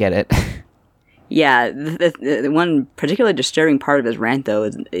 yeah, I get it. Yeah, the one particularly disturbing part of his rant, though,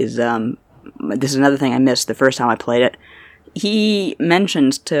 is this is another thing I missed the first time I played it. He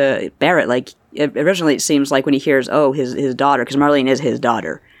mentions to Barret, like, originally it seems like when he hears, his daughter, because Marlene is his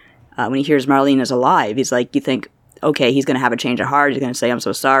daughter, when he hears Marlene is alive, he's like, you think, okay, he's going to have a change of heart, he's going to say, I'm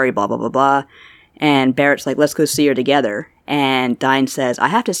so sorry, blah, blah, blah, blah. And Barrett's like, let's go see her together. And Dyne says, I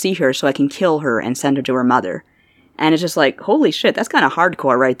have to see her so I can kill her and send her to her mother. And it's just like, holy shit, that's kind of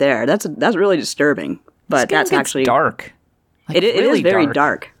hardcore right there. That's really disturbing. But that's actually dark. Like, it is very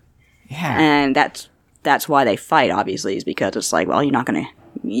dark. Yeah, and that's why they fight. Obviously, is because it's like, well, you're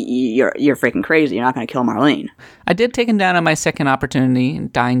freaking crazy. You're not gonna kill Marlene. I did take him down on my second opportunity,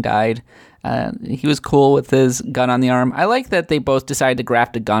 and Dyne died. He was cool with his gun on the arm. I like that they both decided to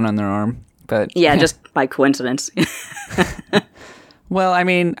graft a gun on their arm. But yeah, just by coincidence. Well, I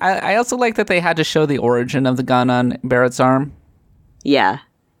mean, I also like that they had to show the origin of the gun on Barret's arm. Yeah.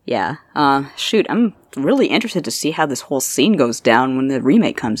 Shoot, I'm really interested to see how this whole scene goes down when the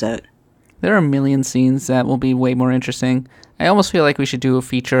remake comes out. There are a million scenes that will be way more interesting. I almost feel like we should do a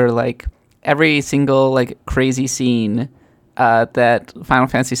feature, like, every single, like, crazy scene that Final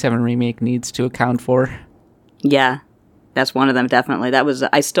Fantasy VII Remake needs to account for. Yeah, that's one of them, definitely.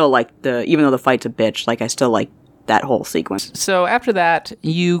 I still like even though the fight's a bitch, like, I still like that whole sequence. So after that,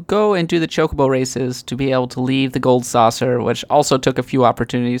 you go and do the Chocobo races to be able to leave the Gold Saucer, which also took a few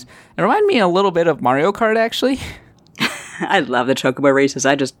opportunities. It reminded me a little bit of Mario Kart, actually. I love the Chocobo races.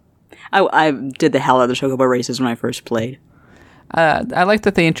 I did the hell out of the Chocobo races when I first played. I like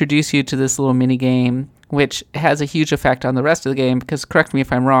that they introduce you to this little mini game, which has a huge effect on the rest of the game, because, correct me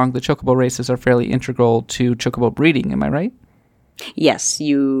if I'm wrong, the Chocobo races are fairly integral to Chocobo breeding, am I right? Yes,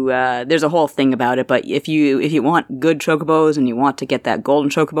 there's a whole thing about it, but if you want good chocobos and you want to get that golden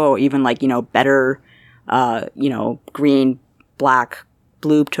chocobo, or even like, better, green, black,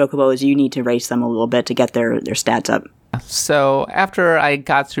 blue chocobos, you need to race them a little bit to get their stats up. So after I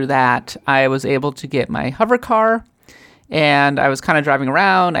got through that, I was able to get my hover car, and I was kind of driving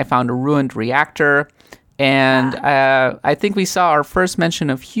around. I found a ruined reactor, and I think we saw our first mention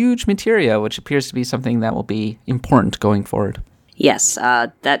of huge materia, which appears to be something that will be important going forward. Yes,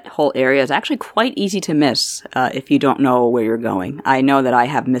 that whole area is actually quite easy to miss if you don't know where you're going. I know that I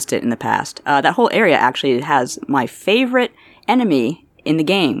have missed it in the past. That whole area actually has my favorite enemy in the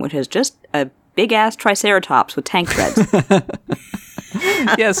game, which is just a big-ass Triceratops with tank treads.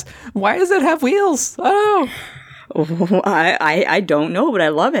 Yes, why does it have wheels? Oh, I don't know, but I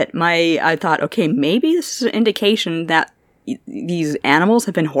love it. I thought, okay, maybe this is an indication that these animals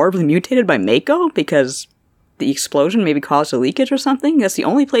have been horribly mutated by Mako, because the explosion maybe caused a leakage or something. That's the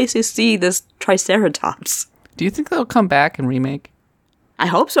only place you see this Triceratops. Do you think they'll come back and remake? I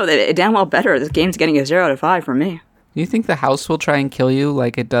hope so. Damn well better. This game's getting a 0 out of 5 from me. Do you think the house will try and kill you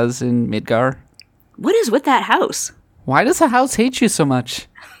like it does in Midgar? What is with that house? Why does the house hate you so much?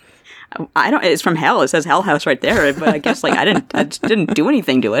 I don't. It's from hell. It says Hell House right there. But I guess I just didn't do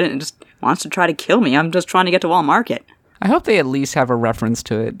anything to it, and it just wants to try to kill me. I'm just trying to get to Wall Market. I hope they at least have a reference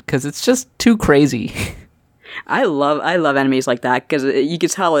to it, because it's just too crazy. I love enemies like that, because you can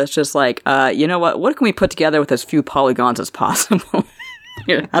tell it's just like, you know what can we put together with as few polygons as possible?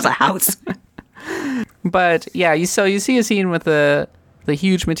 As a house. But yeah, you see a scene with the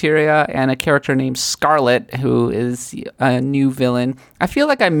huge materia and a character named Scarlet, who is a new villain. I feel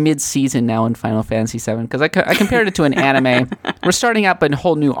like I'm mid-season now in Final Fantasy VII, because I compared it to an anime. We're starting up a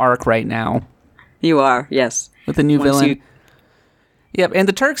whole new arc right now. You are, yes. With a new villain. Yep, and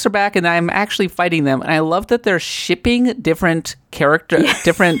the Turks are back, and I'm actually fighting them. And I love that they're shipping different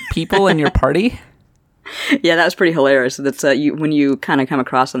people in your party. Yeah, that was pretty hilarious. That's when you kind of come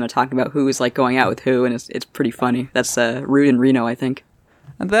across them, they're talking about who's like going out with who, and it's pretty funny. That's Rude and Reno, I think.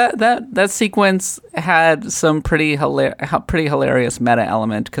 That sequence had some pretty hilarious meta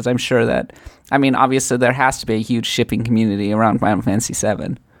element, because I'm sure that, I mean, obviously there has to be a huge shipping community around Final Fantasy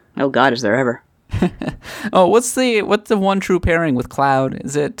VII. Oh God, is there ever? Oh, what's the one true pairing with Cloud?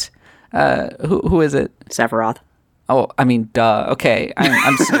 Is it who is it? Sephiroth. Oh, I mean, duh. Okay,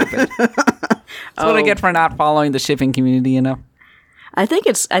 I'm stupid. That's what I get for not following the shipping community, you know? I think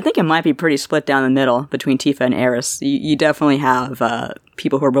it might be pretty split down the middle between Tifa and Eris. You definitely have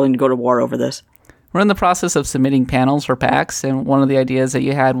people who are willing to go to war over this. We're in the process of submitting panels for PAX, and one of the ideas that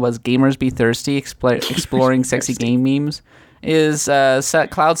you had was Gamers Be Thirsty, exploring sexy game memes. Is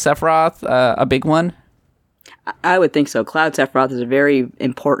Cloud Sephiroth a big one? I would think so. Cloud Sephiroth is a very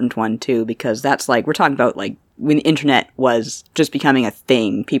important one, too, because that's like, we're talking about like when the internet was just becoming a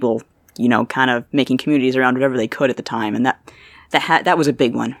thing, people, kind of making communities around whatever they could at the time, and that was a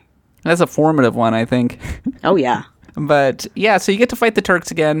big one. That's a formative one, I think. Oh, yeah. But, yeah, so you get to fight the Turks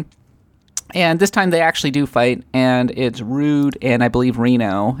again. And this time they actually do fight, and it's Rude and I believe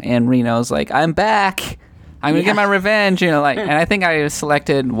Reno. And Reno's like, I'm back. I'm going to get my revenge. And I think I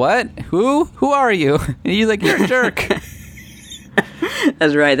selected, what? Who? Who are you? And he's like, you're a jerk.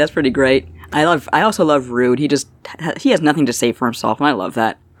 That's right. That's pretty great. I also love Rude. He has nothing to say for himself, and I love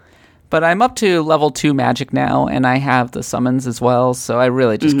that. But I'm up to level 2 magic now, and I have the summons as well, so I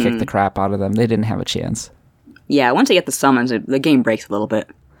really just kicked the crap out of them. They didn't have a chance. Yeah, once I get the summons, the game breaks a little bit.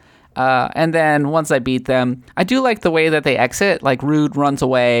 And then once I beat them, I do like the way that they exit. Like Rude runs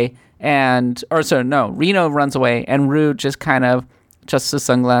away, Reno runs away, and Rude just kind of adjusts his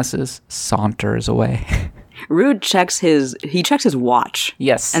sunglasses, saunters away. Rude checks his watch.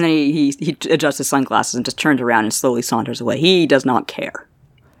 Yes. And then he adjusts his sunglasses and just turns around and slowly saunters away. He does not care.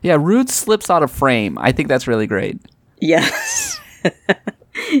 Yeah, Rude slips out of frame. I think that's really great. Yes.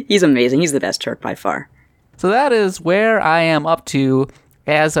 He's amazing. He's the best Turk by far. So that is where I am up to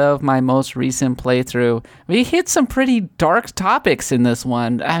as of my most recent playthrough. We hit some pretty dark topics in this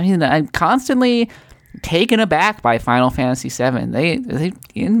one. I mean, I'm constantly taken aback by Final Fantasy VII. They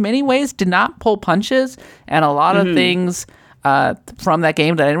in many ways did not pull punches, and a lot of things from that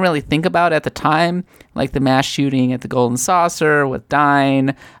game that I didn't really think about at the time, like the mass shooting at the Golden Saucer with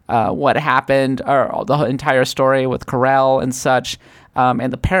Dyne, what happened, or the entire story with Corel and such,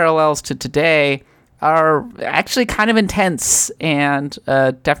 and the parallels to today are actually kind of intense and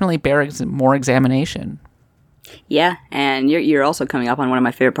definitely bear more examination. Yeah, and you're also coming up on one of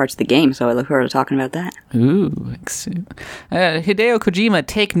my favorite parts of the game, so I look forward to talking about that. Ooh. Hideo Kojima,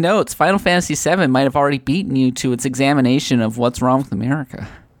 take notes. Final Fantasy VII might have already beaten you to its examination of what's wrong with America.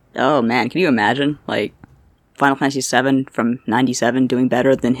 Oh, man, can you imagine, like, Final Fantasy VII from 97 doing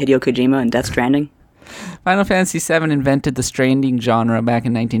better than Hideo Kojima and Death Stranding? Final Fantasy VII invented the Stranding genre back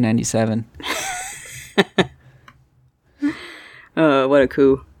in 1997. What a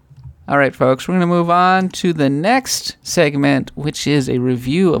coup. All right, folks, we're going to move on to the next segment, which is a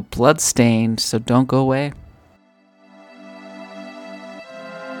review of Bloodstained, so don't go away.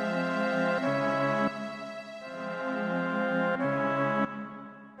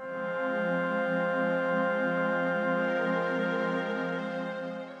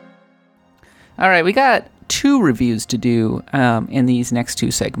 All right, we got 2 reviews to do in these next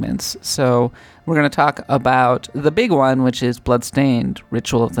 2 segments. So we're going to talk about the big one, which is Bloodstained,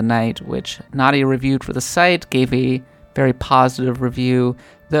 Ritual of the Night, which Nadia reviewed for the site, gave a very positive review,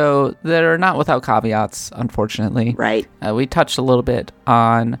 though they're not without caveats, unfortunately. Right. We touched a little bit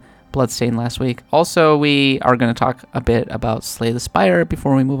on Bloodstained last week. Also, we are going to talk a bit about Slay the Spire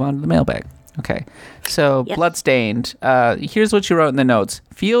before we move on to the mailbag. Okay, so yep. Bloodstained. Here's what you wrote in the notes.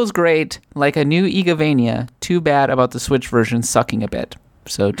 Feels great, like a new Igavania. Too bad about the Switch version sucking a bit.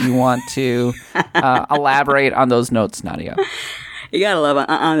 So do you want to elaborate on those notes, Nadia? You gotta love it.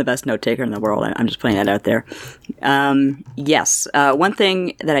 I'm the best note taker in the world. I'm just putting that out there. Yes. One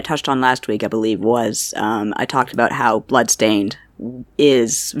thing that I touched on last week, I believe, was I talked about how Bloodstained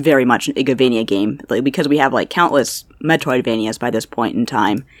is very much an Igavania game, because we have like countless Metroidvanias by this point in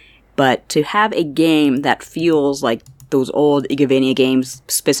time. But to have a game that feels like those old Igavania games,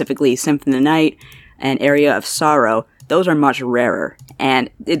 specifically Symphony of the Night and Area of Sorrow, those are much rarer. And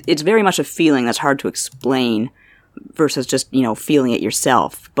it's very much a feeling that's hard to explain versus just, feeling it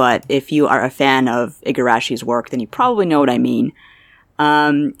yourself. But if you are a fan of Igarashi's work, then you probably know what I mean.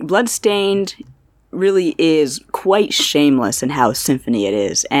 Bloodstained really is quite shameless in how symphony it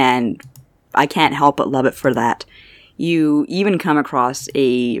is, and I can't help but love it for that. You even come across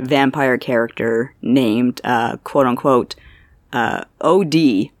a vampire character named, quote-unquote, OD,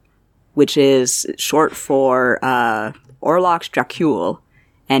 which is short for Orlox Dracul,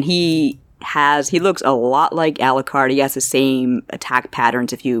 and he looks a lot like Alucard. He has the same attack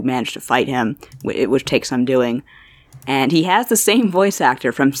patterns if you manage to fight him, which takes some doing. And he has the same voice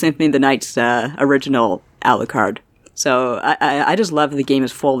actor from Symphony of the Night's original Alucard. So I just love that the game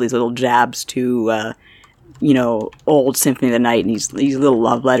is full of these little jabs to old Symphony of the Night and these little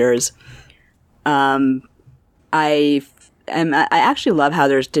love letters. I I actually love how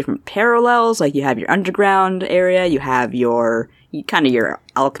there's different parallels. Like you have your underground area, you have your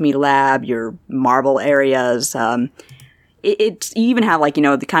alchemy lab, your marble areas. You even have like,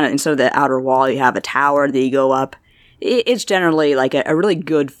 the kind of, instead of the outer wall, you have a tower that you go up. It's generally like a really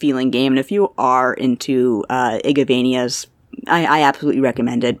good feeling game. And if you are into Igavanias, I absolutely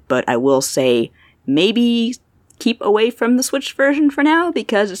recommend it. But I will say maybe keep away from the Switch version for now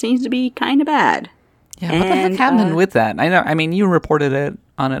because it seems to be kind of bad. Yeah, what the heck happened with that? I mean, you reported it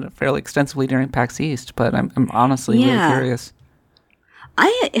on it fairly extensively during PAX East, but I'm honestly really curious.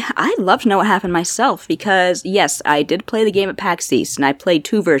 I'd love to know what happened myself because, yes, I did play the game at PAX East, and I played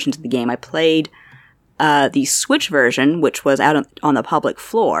two versions of the game. I played the Switch version, which was out on the public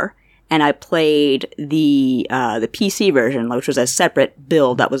floor, and I played the PC version, which was a separate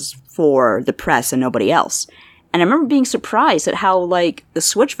build that was for the press and nobody else. And I remember being surprised at how, like, the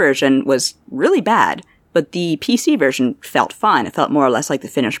Switch version was really bad, but the PC version felt fine. It felt more or less like the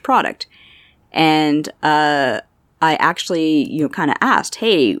finished product. And I actually, kind of asked,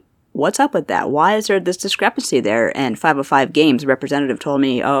 hey, what's up with that? Why is there this discrepancy there? And 505 Games representative told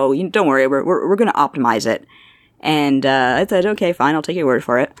me, oh, don't worry, we're going to optimize it. And I said, okay, fine, I'll take your word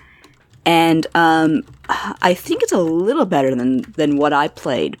for it. And I think it's a little better than what I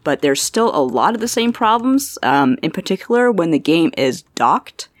played, but there's still a lot of the same problems. In particular, when the game is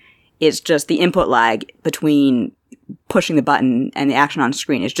docked, it's just the input lag between pushing the button and the action on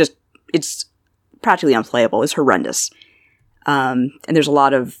screen. It's practically unplayable. It's horrendous. And there's a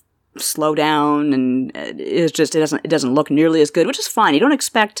lot of slowdown, and it doesn't look nearly as good, which is fine. You don't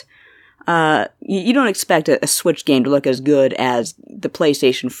expect a Switch game to look as good as the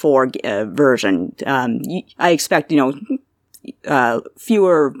PlayStation 4 version. I expect,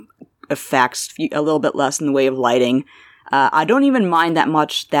 fewer effects, a little bit less in the way of lighting. I don't even mind that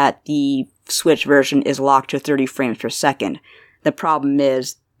much that the Switch version is locked to 30 frames per second. The problem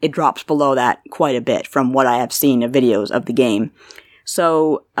is it drops below that quite a bit from what I have seen of videos of the game.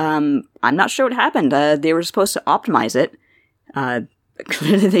 So, I'm not sure what happened. They were supposed to optimize it.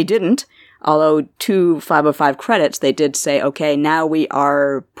 Clearly they didn't. Although, to 505 credits, they did say, okay, now we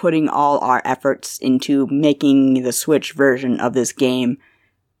are putting all our efforts into making the Switch version of this game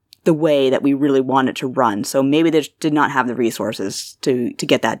the way that we really want it to run. So maybe they just did not have the resources to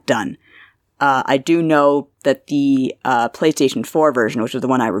get that done. I do know that the PlayStation 4 version, which is the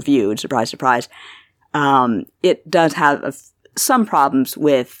one I reviewed, surprise, surprise, it does have some problems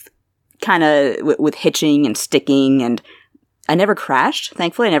with with hitching and sticking, and I never crashed.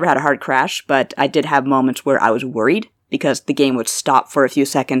 Thankfully, I never had a hard crash, but I did have moments where I was worried because the game would stop for a few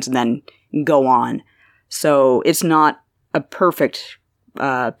seconds and then go on. So it's not a perfect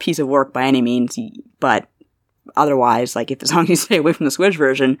piece of work by any means, but otherwise, like as long as you stay away from the Switch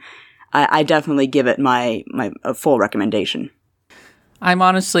version, I definitely give it my full recommendation. I'm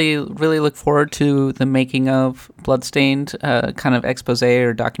honestly really look forward to the making of Bloodstained, kind of expose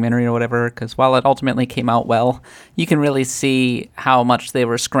or documentary or whatever, because while it ultimately came out well, you can really see how much they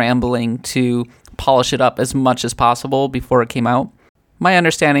were scrambling to polish it up as much as possible before it came out. My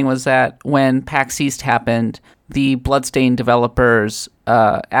understanding was that when PAX East happened, the Bloodstained developers,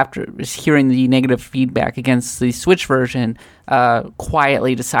 after hearing the negative feedback against the Switch version,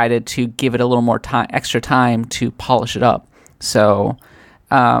 quietly decided to give it a little more extra time to polish it up. So,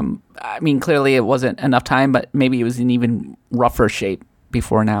 clearly it wasn't enough time, but maybe it was in even rougher shape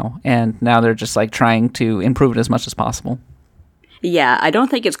before now. And now they're just like trying to improve it as much as possible. Yeah, I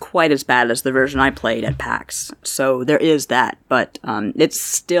don't think it's quite as bad as the version I played at PAX. So there is that, but it's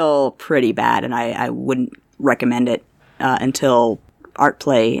still pretty bad, and I wouldn't recommend it until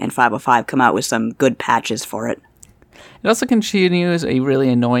ArtPlay and 505 come out with some good patches for it. It also continues a really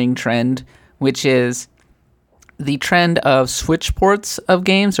annoying trend, which is the trend of Switch ports of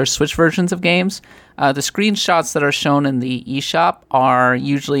games or Switch versions of games. The screenshots that are shown in the eShop are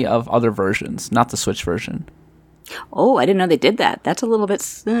usually of other versions, not the Switch version. Oh, I didn't know they did that. That's a little bit...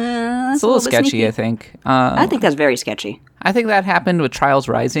 it's a little sketchy, sneaky. I think. I think that's very sketchy. I think that happened with Trials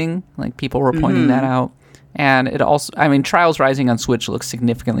Rising. Like, people were pointing that out. And it also... Trials Rising on Switch looks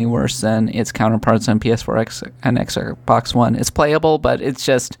significantly worse than its counterparts on PS4 and Xbox One. It's playable, but it's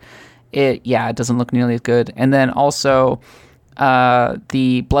just... It doesn't look nearly as good. And then also,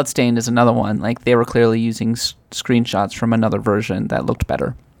 the Bloodstained is another one. Like, they were clearly using screenshots from another version that looked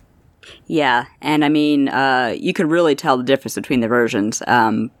better. Yeah, and you could really tell the difference between the versions.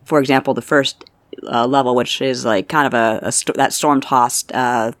 For example, the first level, which is like kind of that storm-tossed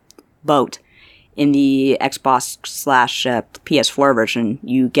boat, in the Xbox / PS4 version,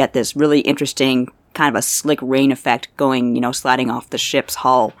 you get this really interesting kind of a slick rain effect going, sliding off the ship's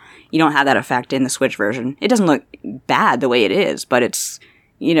hull. You don't have that effect in the Switch version. It doesn't look bad the way it is, but it's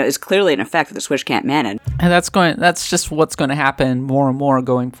clearly an effect that the Switch can't manage. And that's just what's going to happen more and more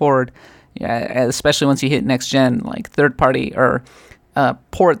going forward. Yeah, especially once you hit next gen, like third party or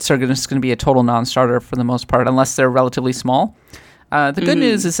ports are just going to be a total non-starter for the most part, unless they're relatively small. The good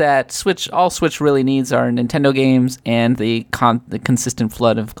news is that all Switch really needs are Nintendo games and the consistent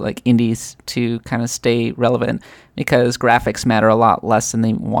flood of like indies to kind of stay relevant, because graphics matter a lot less than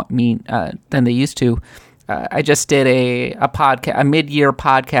they used to. I just did a mid-year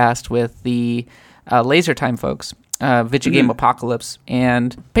podcast with the Laser Time folks, Video Game Apocalypse,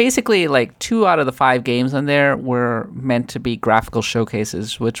 and basically like 2 out of the 5 games on there were meant to be graphical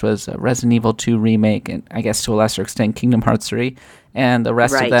showcases, which was Resident Evil 2 Remake and I guess to a lesser extent Kingdom Hearts 3, and the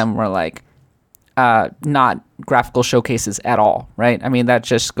rest of them were like not graphical showcases at all, right? I mean, that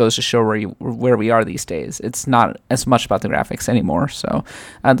just goes to show where we are these days. It's not as much about the graphics anymore, so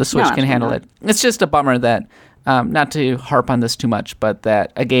the Switch can handle it. It's just a bummer that, not to harp on this too much, but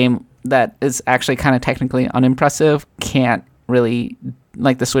that a game that is actually kind of technically unimpressive can't really,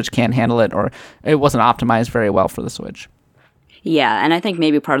 like the Switch can't handle it, or it wasn't optimized very well for the Switch. Yeah, and I think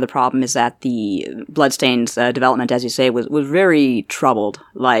maybe part of the problem is that the Bloodstained's development, as you say, was very troubled.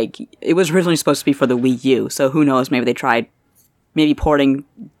 Like, it was originally supposed to be for the Wii U, so who knows, maybe they tried porting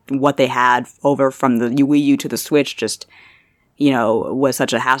what they had over from the Wii U to the Switch just, was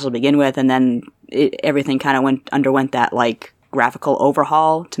such a hassle to begin with, and then everything kind of underwent that, like, graphical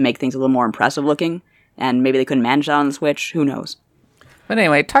overhaul to make things a little more impressive looking, and maybe they couldn't manage that on the Switch, who knows. But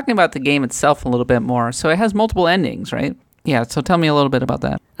anyway, talking about the game itself a little bit more, so it has multiple endings, right? Yeah, so tell me a little bit about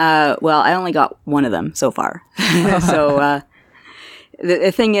that. Well, I only got one of them so far. So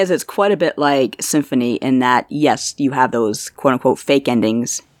the thing is, it's quite a bit like Symphony in that, yes, you have those quote-unquote fake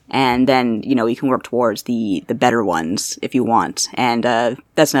endings, and then, you can work towards the better ones if you want. And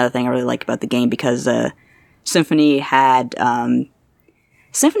that's another thing I really like about the game, because Symphony kind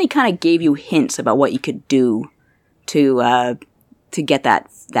of gave you hints about what you could do to get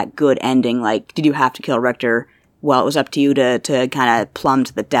that good ending. Like, did you have to kill Richter? Well, it was up to you to kind of plumb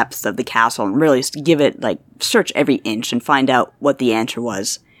to the depths of the castle and really give it, like, search every inch and find out what the answer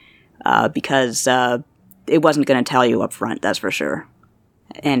was. Because it wasn't going to tell you up front, that's for sure.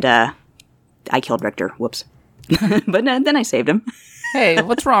 And I killed Richter. Whoops. But then I saved him. Hey,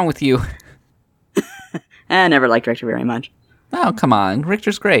 what's wrong with you? I never liked Richter very much. Oh, come on.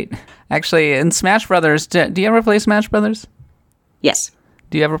 Richter's great. Actually, in Smash Brothers, do you ever play Smash Brothers? Yes.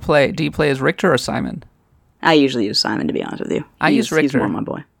 Do you play as Richter or Simon? I usually use Simon, to be honest with you. I use Richter. He's more my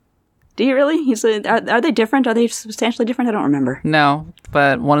boy. Do you really? Are they different? Are they substantially different? I don't remember. No,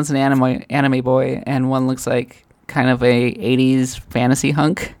 but one is an anime boy, and one looks like kind of a 80s fantasy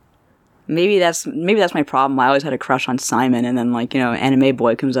hunk. Maybe that's my problem. I always had a crush on Simon, and then, like, anime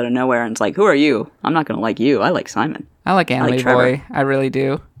boy comes out of nowhere, and it's like, who are you? I'm not going to like you. I like Simon. I like anime boy. I really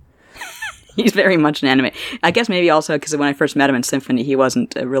do. He's very much an anime. I guess maybe also because when I first met him in Symphony, he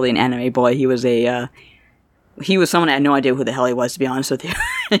wasn't really an anime boy. He was he was someone I had no idea who the hell he was, to be honest with you.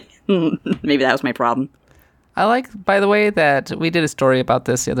 Maybe that was my problem. I like, by the way, that we did a story about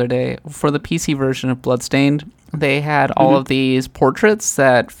this the other day. For the PC version of Bloodstained, they had all of these portraits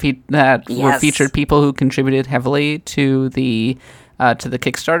that were featured people who contributed heavily to the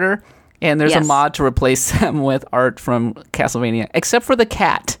Kickstarter, and there's a mod to replace them with art from Castlevania, except for the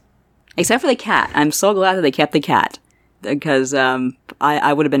cat. Except for the cat. I'm so glad that they kept the cat, because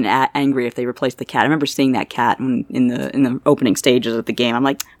I would have been angry if they replaced the cat. I remember seeing that cat in the opening stages of the game. I'm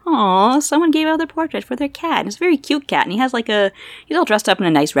like, oh, someone gave out their portrait for their cat. It's a very cute cat, and he's all dressed up in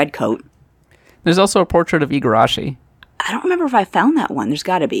a nice red coat. There's also a portrait of Igarashi. I don't remember if I found that one. There's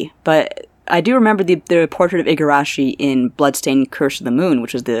got to be, but I do remember the portrait of Igarashi in Bloodstained Curse of the Moon,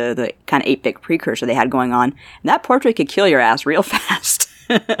 which was the kind of 8-bit precursor they had going on. And that portrait could kill your ass real fast.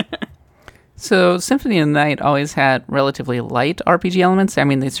 So Symphony of the Night always had relatively light RPG elements. I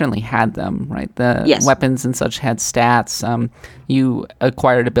mean, they certainly had them, right? The weapons and such had stats. You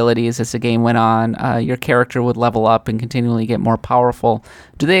acquired abilities as the game went on. Your character would level up and continually get more powerful.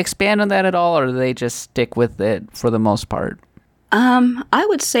 Do they expand on that at all, or do they just stick with it for the most part? I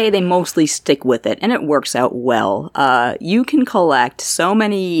would say they mostly stick with it, and it works out well. You can collect so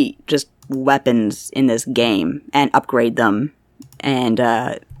many just weapons in this game and upgrade them,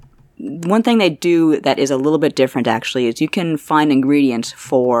 and one thing they do that is a little bit different, actually, is you can find ingredients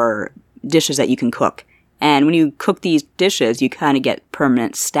for dishes that you can cook. And when you cook these dishes, you kind of get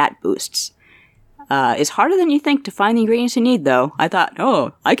permanent stat boosts. It's harder than you think to find the ingredients you need, though. I thought,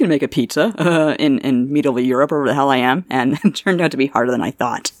 I can make a pizza in medieval Europe, or where the hell I am, and it turned out to be harder than I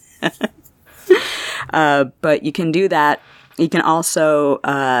thought. But you can do that. You can also,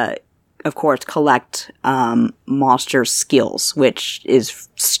 of course, collect monster skills, which is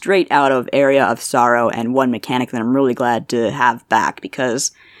straight out of Area of Sorrow, and one mechanic that I'm really glad to have back,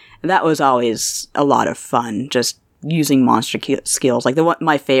 because that was always a lot of fun, just using monster skills. Like,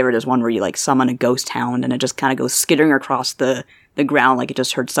 my favorite is one where you, like, summon a ghost hound, and it just kind of goes skittering across the ground like it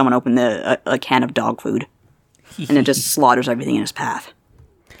just heard someone open a can of dog food. And it just slaughters everything in its path.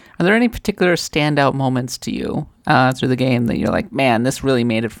 Are there any particular standout moments to you through the game that you're like, man, this really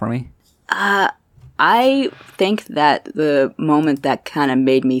made it for me? I think that the moment that kind of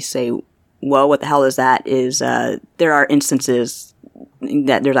made me say, whoa, what the hell is that, is there are instances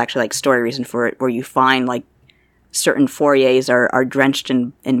that there's actually, like, story reason for it, where you find, like, certain foyers are drenched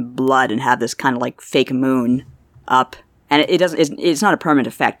in blood and have this kind of, like, fake moon up. And it's not a permanent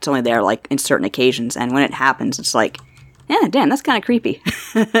effect. It's only there, like, in certain occasions. And when it happens, it's like, yeah, damn, that's kind of creepy.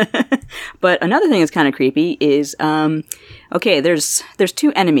 But another thing that's kind of creepy is, okay, there's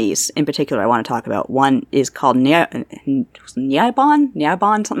two enemies in particular I want to talk about. One is called Nyabon,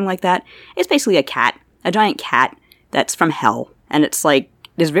 something like that. It's basically a giant cat that's from hell. And it's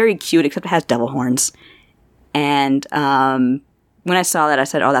very cute, except it has devil horns. And when I saw that, I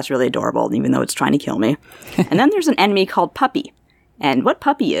said, oh, that's really adorable, even though it's trying to kill me. And then there's an enemy called Puppy. And what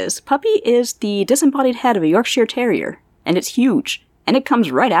Puppy is the disembodied head of a Yorkshire Terrier. And it's huge. And it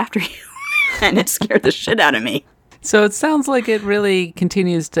comes right after you. And it scared the shit out of me. So it sounds like it really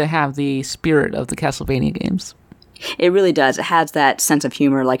continues to have the spirit of the Castlevania games. It really does. It has that sense of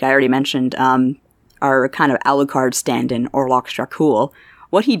humor, like I already mentioned. Our kind of Alucard stand-in, Orlok Starkul.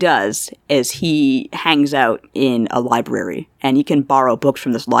 What he does is he hangs out in a library, and you can borrow books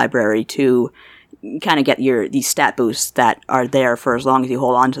from this library to kind of get these stat boosts that are there for as long as you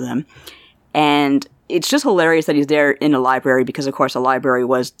hold on to them. And it's just hilarious that he's there in a library, because, of course, a library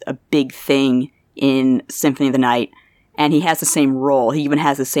was a big thing in Symphony of the Night, and he has the same role. He even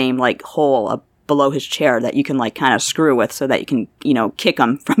has the same, like, hole below his chair that you can, like, kind of screw with so that you can, kick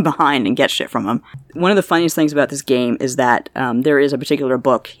him from behind and get shit from him. One of the funniest things about this game is that there is a particular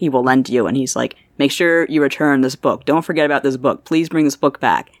book he will lend you, and he's like, make sure you return this book. Don't forget about this book. Please bring this book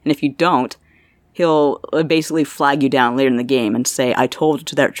back. And if you don't, he'll basically flag you down later in the game and say, I told you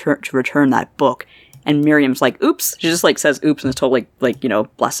to return that book. And Miriam's like, oops. She just, like, says oops in a totally, like,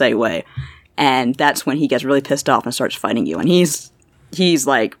 blasé way. And that's when he gets really pissed off and starts fighting you. And he's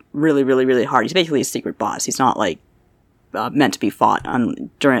like really, really, really hard. He's basically a secret boss. He's not like meant to be fought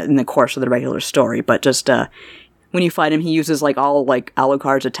in the course of the regular story. But just when you fight him, he uses like all like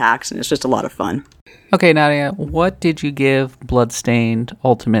Alucard's attacks, and it's just a lot of fun. Okay, Nadia, what did you give Bloodstained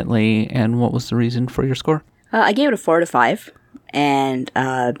ultimately, and what was the reason for your score? I gave it a 4 out of 5, and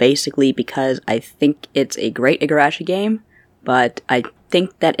basically because I think it's a great Igarashi game, but I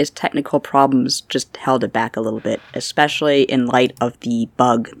think that its technical problems just held it back a little bit, especially in light of the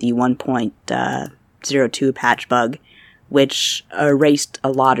bug, the 1.02 patch bug, which erased a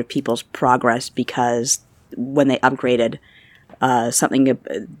lot of people's progress, because when they upgraded, something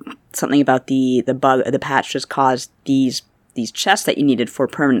about the bug, the patch just caused these chests that you needed for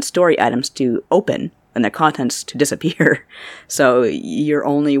permanent story items to open and their contents to disappear. So your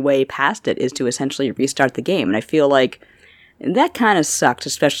only way past it is to essentially restart the game. And I feel like that kind of sucked,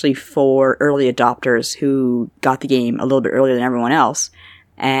 especially for early adopters who got the game a little bit earlier than everyone else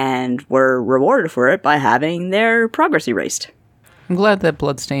and were rewarded for it by having their progress erased. I'm glad that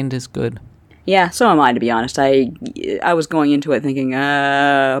Bloodstained is good. Yeah, so am I, to be honest. I was going into it thinking,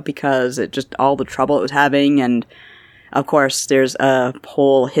 because it just all the trouble it was having, and of course there's a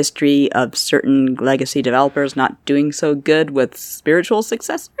whole history of certain legacy developers not doing so good with spiritual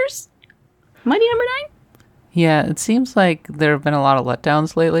successors. Mighty Number 9? Yeah, it seems like there have been a lot of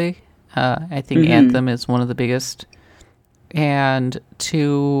letdowns lately. I think Anthem is one of the biggest. And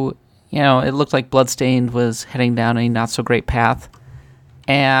it looked like Bloodstained was heading down a not-so-great path.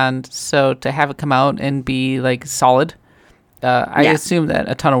 And so to have it come out and be, like, solid, I assume that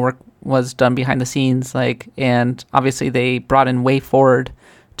a ton of work was done behind the scenes, and obviously they brought in Way Forward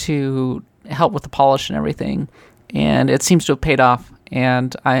to help with the polish and everything. And it seems to have paid off.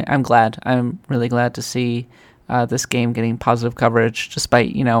 And I'm glad. I'm really glad to see this game getting positive coverage,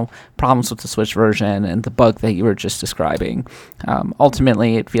 despite, problems with the Switch version and the bug that you were just describing.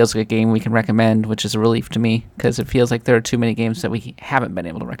 Ultimately, it feels like a game we can recommend, which is a relief to me, because it feels like there are too many games that we haven't been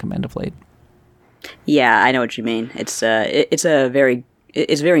able to recommend of late. Yeah, I know what you mean. It's very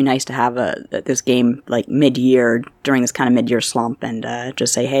nice to have this game like mid-year, during this kind of mid-year slump, and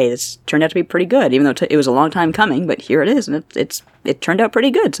just say, hey, this turned out to be pretty good, even though it was a long time coming, but here it is, and it turned out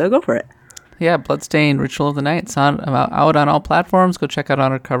pretty good, so go for it. Yeah, Bloodstained Ritual of the Night. It's out on all platforms. Go check out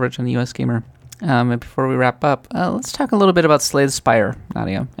our coverage on the US Gamer. And before we wrap up, let's talk a little bit about Slay the Spire,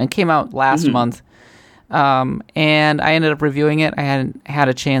 Nadia. It came out last month, and I ended up reviewing it. I hadn't had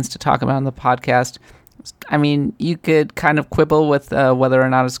a chance to talk about it on the podcast. I mean, you could kind of quibble with whether or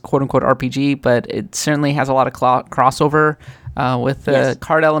not it's quote-unquote RPG, but it certainly has a lot of crossover with the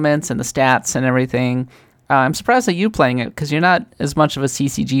card elements and the stats and everything. I'm surprised that you're playing it, because you're not as much of a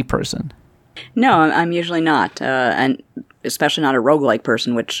CCG person. No, I'm usually not, and especially not a roguelike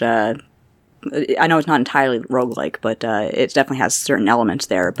person, which I know it's not entirely roguelike, but it definitely has certain elements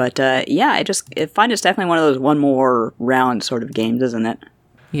there. But yeah, I find it's definitely one of those one more round sort of games, isn't it?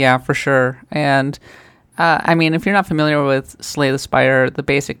 Yeah, for sure. And I mean, if you're not familiar with Slay the Spire, the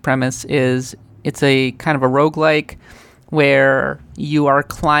basic premise is it's a kind of a roguelike where you are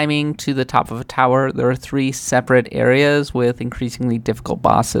climbing to the top of a tower. There are 3 separate areas with increasingly difficult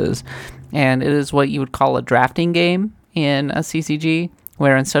bosses. And it is what you would call a drafting game in a CCG,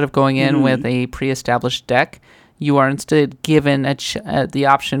 where instead of going in with a pre-established deck, you are instead given the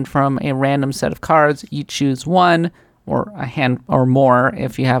option from a random set of cards. You choose one or a hand or more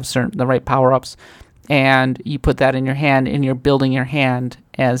if you have the right power-ups, and you put that in your hand, and you're building your hand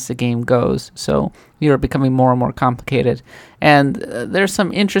as the game goes. So you're becoming more and more complicated. And there's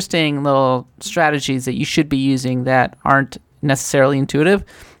some interesting little strategies that you should be using that aren't necessarily intuitive.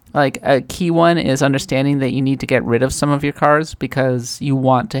 Like, a key one is understanding that you need to get rid of some of your cards because you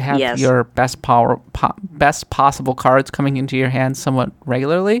want to have your best possible cards coming into your hand somewhat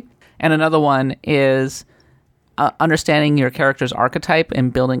regularly. And another one is understanding your character's archetype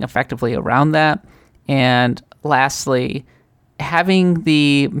and building effectively around that. And lastly, having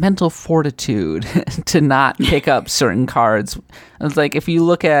the mental fortitude to not pick up certain cards. It's like, if you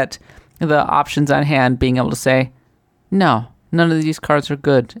look at the options on hand, being able to say, no, none of these cards are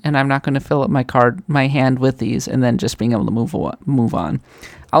good, and I'm not going to fill up my hand with these, and then just being able to move on.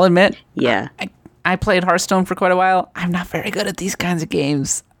 I'll admit, I played Hearthstone for quite a while. I'm not very good at these kinds of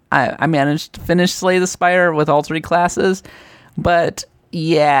games. I managed to finish Slay the Spire with all 3 classes, but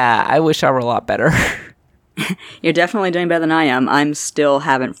yeah, I wish I were a lot better. You're definitely doing better than I am. I'm still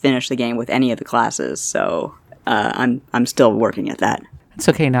haven't finished the game with any of the classes, so I'm still working at that. It's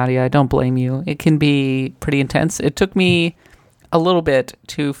okay, Nadia. I don't blame you. It can be pretty intense. It took me a little bit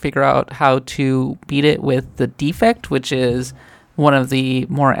to figure out how to beat it with the Defect, which is one of the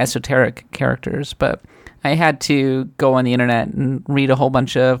more esoteric characters, but I had to go on the internet and read a whole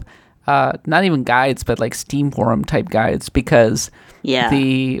bunch of not even guides, but like Steam forum type guides, because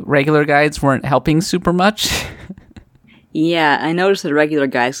the regular guides weren't helping super much. Yeah, I noticed the regular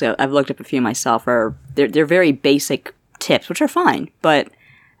guides, I've looked up a few myself, they're very basic tips, which are fine, but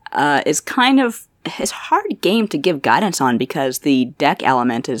it's a hard game to give guidance on because the deck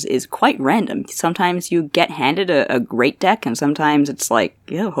element is quite random. Sometimes you get handed a great deck, and sometimes it's like,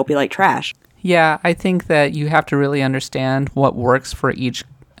 hope you like trash. Yeah, I think that you have to really understand what works for each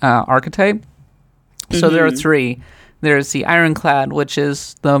archetype. So there are 3. There's the Ironclad, which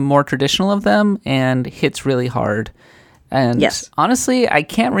is the more traditional of them and hits really hard. And honestly, I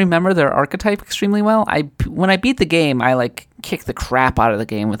can't remember their archetype extremely well. When I beat the game, I kicked the crap out of the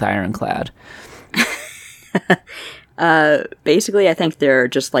game with Ironclad. Basically, I think they're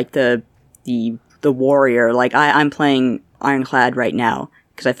just like the warrior. Like I'm playing Ironclad right now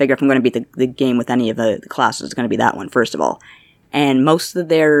because I figure if I'm going to beat the game with any of the classes, it's going to be that one first of all. And most of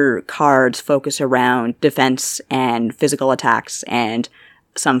their cards focus around defense and physical attacks and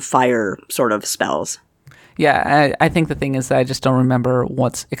some fire sort of spells. Yeah, I think the thing is that I just don't remember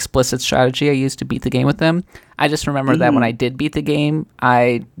what's explicit strategy I used to beat the game with them. I just remember that when I did beat the game,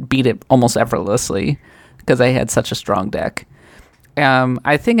 I beat it almost effortlessly because I had such a strong deck.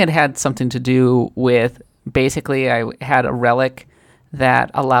 I think it had something to do with, basically, I had a relic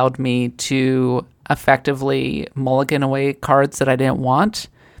that allowed me to effectively mulligan away cards that I didn't want.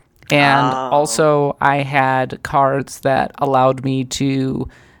 And also I had cards that allowed me to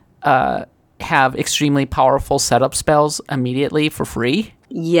have extremely powerful setup spells immediately for free.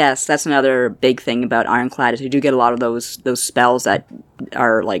 Yes, that's another big thing about Ironclad is you do get a lot of those spells that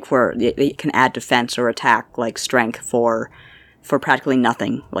are like where they can add defense or attack, like strength for practically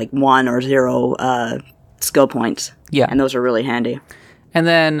nothing, like 1 or 0 skill points. Yeah. And those are really handy. And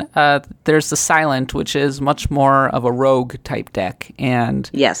then there's the Silent, which is much more of a rogue type deck. And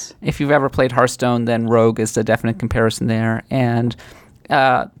if you've ever played Hearthstone, then rogue is the definite comparison there. And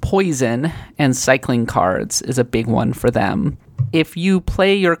poison and cycling cards is a big one for them. If you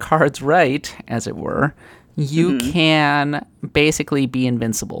play your cards right, as it were, you can basically be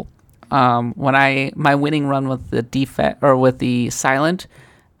invincible. When my winning run with the Defect or with the Silent,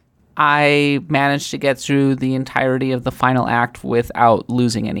 I managed to get through the entirety of the final act without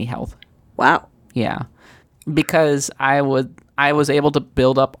losing any health. Wow. Yeah. Because I was able to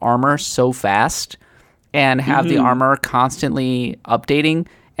build up armor so fast and have the armor constantly updating,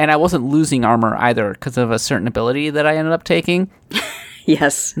 and I wasn't losing armor either because of a certain ability that I ended up taking.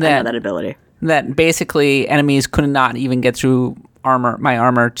 Yes, I know that ability. That basically enemies could not even get through my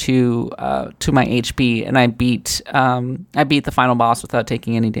armor to my HP, and I beat the final boss without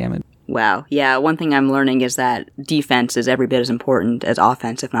taking any damage. Wow. Yeah, one thing I'm learning is that defense is every bit as important as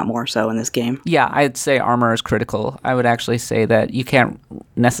offense, if not more so, in this game. Yeah, I'd say armor is critical. I would actually say that you can't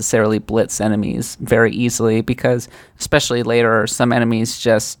necessarily blitz enemies very easily because, especially later, some enemies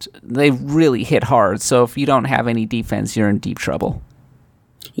they really hit hard. So if you don't have any defense, you're in deep trouble.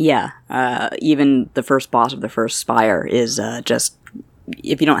 Yeah, even the first boss of the first Spire is just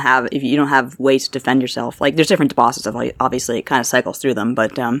if you don't have ways to defend yourself. Like there's different bosses, obviously it kind of cycles through them,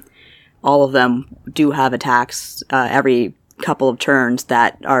 but all of them do have attacks every couple of turns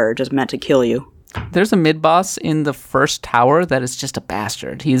that are just meant to kill you. There's a mid-boss in the first tower that is just a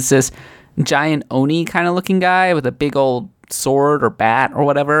bastard. He's this giant Oni kind of looking guy with a big old sword or bat or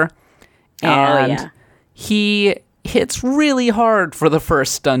whatever. And he hits really hard for the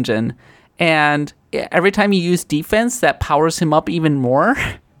first dungeon. And every time you use defense, that powers him up even more.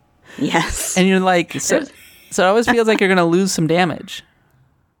 Yes. And you're like, so it always feels like you're going to lose some damage.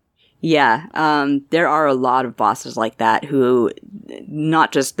 Yeah, there are a lot of bosses like that who,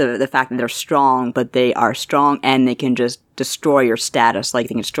 not just the fact that they're strong, but they are strong and they can just destroy your status. Like,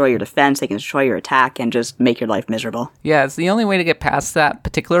 they can destroy your defense, they can destroy your attack, and just make your life miserable. Yeah, it's the only way to get past that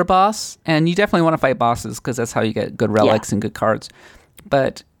particular boss, and you definitely want to fight bosses, because that's how you get good relics and good cards.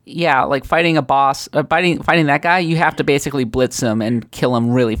 But, yeah, like, fighting a boss, fighting that guy, you have to basically blitz him and kill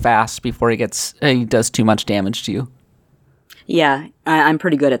him really fast before he does too much damage to you. Yeah, I'm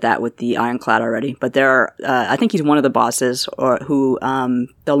pretty good at that with the Ironclad already. But I think he's one of the bosses who,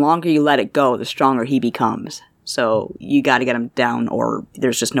 the longer you let it go, the stronger he becomes. So you got to get him down, or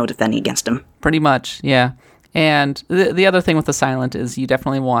there's just no defending against him. Pretty much, yeah. And the other thing with the Silent is you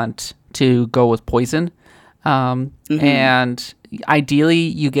definitely want to go with poison. And ideally,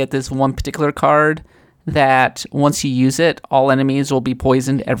 you get this one particular card that once you use it, all enemies will be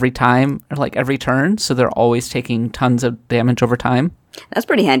poisoned every time, or like every turn, so they're always taking tons of damage over time. That's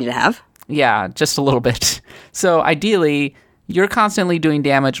pretty handy to have. Yeah, just a little bit. So ideally, you're constantly doing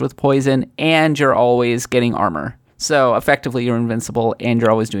damage with poison, and you're always getting armor. So effectively, you're invincible, and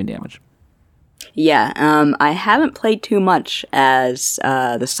you're always doing damage. Yeah, I haven't played too much as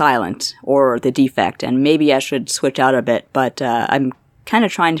the Silent or the Defect, and maybe I should switch out a bit, but I'm kind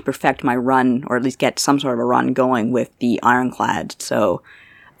of trying to perfect my run, or at least get some sort of a run going with the Ironclad, so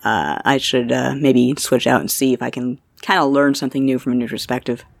I should maybe switch out and see if I can kind of learn something new from a new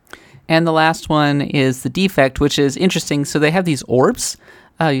perspective. And the last one is the Defect, which is interesting. So they have these orbs.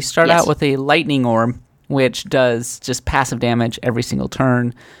 You start out with a lightning orb, which does just passive damage every single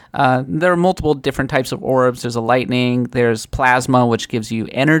turn. There are multiple different types of orbs. There's a lightning, there's plasma, which gives you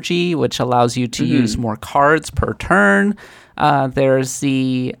energy, which allows you to use more cards per turn. There's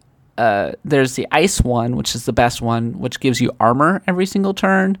the ice one, which is the best one, which gives you armor every single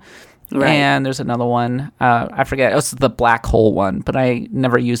turn. Right. And there's another one, I forget, it was the black hole one, but I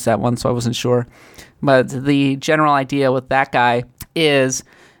never used that one, so I wasn't sure. But the general idea with that guy is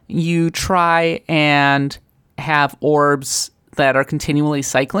you try and have orbs that are continually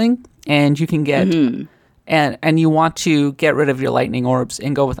cycling, and you can get, and you want to get rid of your lightning orbs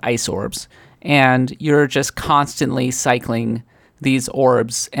and go with ice orbs. And you're just constantly cycling these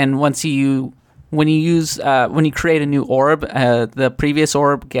orbs. And when you create a new orb, the previous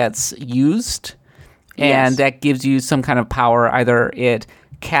orb gets used, and that gives you some kind of power. Either it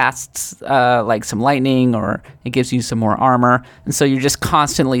casts like some lightning, or it gives you some more armor. And so you're just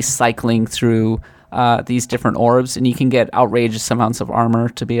constantly cycling through these different orbs, and you can get outrageous amounts of armor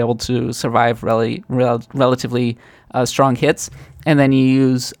to be able to survive relatively strong hits. And then you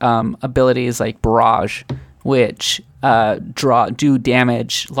use abilities like Barrage, which do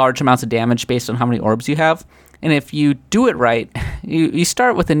damage, large amounts of damage based on how many orbs you have. And if you do it right, you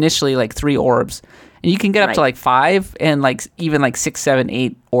start with initially like 3 orbs, and you can get up to like 5 and like even like 6, 7,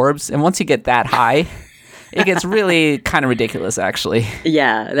 8 orbs. And once you get that high, it gets really kind of ridiculous, actually.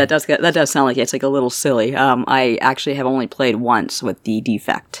 Yeah, that does sound like it's like a little silly. I actually have only played once with the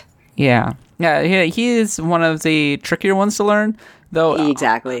Defect. Yeah, he is one of the trickier ones to learn, though.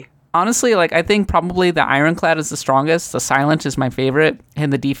 Exactly. Honestly, like, I think probably the Ironclad is the strongest. The Silent is my favorite,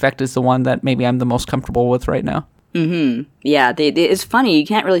 and the Defect is the one that maybe I'm the most comfortable with right now. Mm-hmm. Yeah, it's funny. You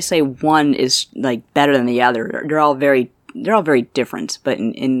can't really say one is like better than the other. They're all very different, but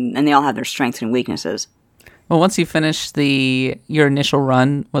and they all have their strengths and weaknesses. Well, once you finish your initial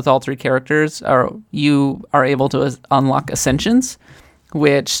run with all 3 characters, you are able to unlock ascensions,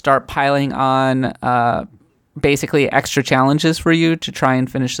 which start piling on basically extra challenges for you to try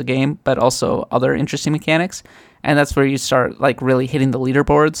and finish the game, but also other interesting mechanics. And that's where you start like really hitting the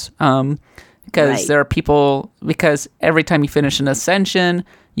leaderboards. Because there are people, because every time you finish an ascension,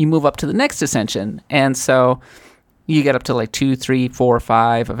 you move up to the next ascension. And so you get up to like 2, 3, 4,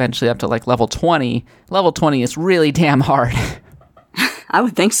 5, eventually up to like level 20. Level 20 is really damn hard. I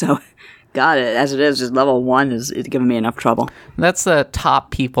would think so. God, as it is, just level 1 is giving me enough trouble. That's the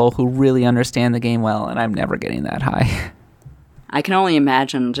top people who really understand the game well, and I'm never getting that high. I can only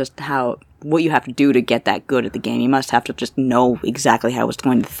imagine just what you have to do to get that good at the game. You must have to just know exactly how it's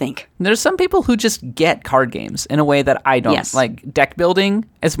going to think. There's some people who just get card games in a way that I don't. Yes. Like deck building,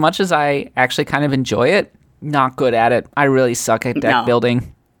 as much as I actually kind of enjoy it, not good at it. I really suck at deck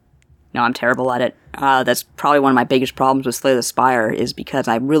building. No, I'm terrible at it. That's probably one of my biggest problems with Slay the Spire is because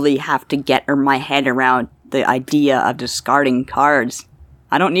I really have to get my head around the idea of discarding cards.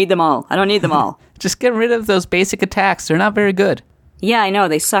 I don't need them all. Just get rid of those basic attacks. They're not very good. Yeah, I know,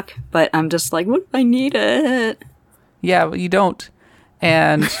 they suck, but I'm just like, what if I need it? Yeah, but you don't.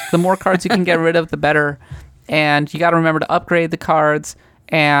 And the more cards you can get rid of, the better. And you got to remember to upgrade the cards.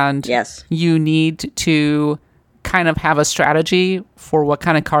 And yes, you need to kind of have a strategy for what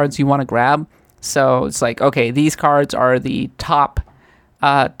kind of cards you want to grab. So it's like, okay, these cards are the top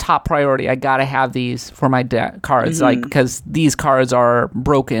priority. I gotta have these for my cards, like because these cards are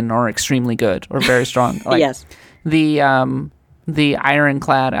broken or extremely good or very strong. Like, yes, the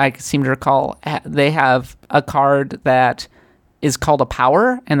Ironclad, I seem to recall, they have a card that is called a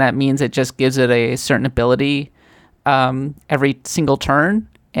power, and that means it just gives it a certain ability every single turn,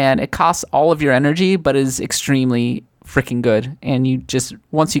 and it costs all of your energy, but is extremely freaking good. And you just,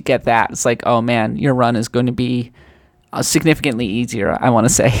 once you get that, it's like, oh man, your run is going to be significantly easier, I want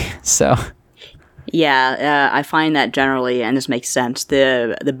to say. So yeah, I find that generally, and this makes sense,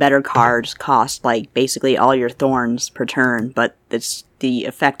 the better cards cost like basically all your thorns per turn, but the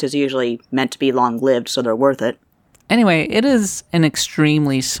effect is usually meant to be long-lived, so they're worth it. Anyway, it is an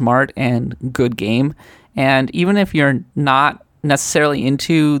extremely smart and good game, and even if you're not necessarily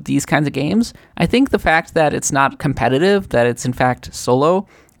into these kinds of games, I think the fact that it's not competitive, that it's in fact solo,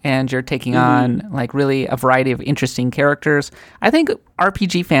 and you're taking on like really a variety of interesting characters, I think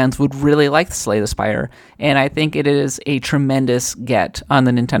RPG fans would really like Slay the Spire, and I think it is a tremendous get on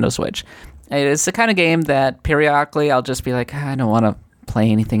the Nintendo Switch. It is the kind of game that periodically I'll just be like, I don't want to play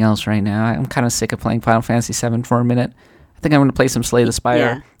anything else right now. I'm kind of sick of playing Final Fantasy VII for a minute. I think I'm going to play some Slay the Spire.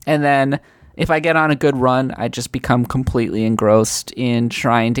 Yeah. And then if I get on a good run, I just become completely engrossed in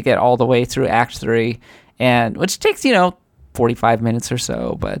trying to get all the way through Act 3, and which takes, 45 minutes or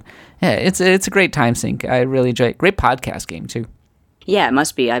so. But yeah, it's a great time sink. I really enjoy it. Great podcast game, too. Yeah, it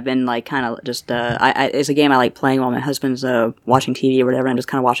must be. I've been like kind of just, it's a game I like playing while my husband's watching TV or whatever. I'm just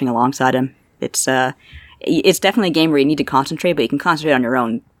kind of watching alongside him. It's definitely a game where you need to concentrate, but you can concentrate on your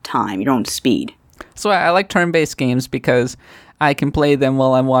own time, your own speed. So I like turn-based games because I can play them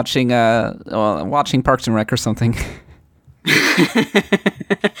while I'm watching Parks and Rec or something.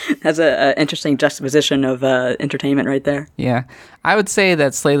 That's an interesting juxtaposition of entertainment right there. Yeah. I would say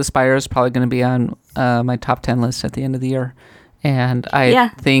that Slay the Spire is probably going to be on my top 10 list at the end of the year. And I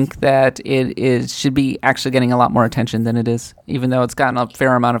think that it should be actually getting a lot more attention than it is. Even though it's gotten a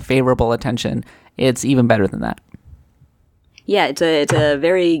fair amount of favorable attention, it's even better than that. Yeah, it's a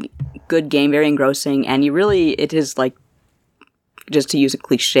very good game, very engrossing, and it is like, just to use a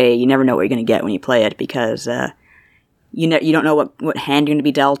cliche, you never know what you're going to get when you play it, because you don't know what hand you're going to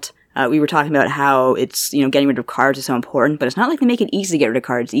be dealt. We were talking about how it's, getting rid of cards is so important, but it's not like they make it easy to get rid of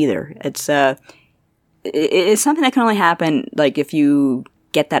cards either. It's something that can only happen like if you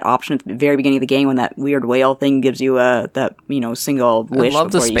get that option at the very beginning of the game when that weird whale thing gives you that single wish. I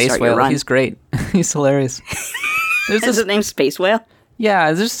love the space whale. He's great. He's hilarious. Is his name Space Whale?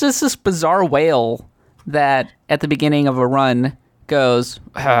 Yeah, there's just this bizarre whale that at the beginning of a run goes,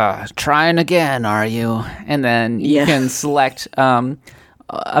 trying again, are you? And then you can select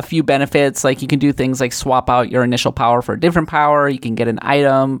a few benefits, like you can do things like swap out your initial power for a different power, you can get an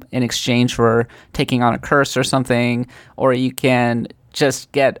item in exchange for taking on a curse or something, or you can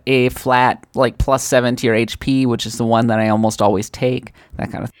just get a flat like +7 to your HP, which is the one that I almost always take,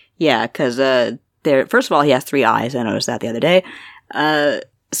 that kind of thing. Yeah, because first of all, he has 3 eyes, I noticed that the other day.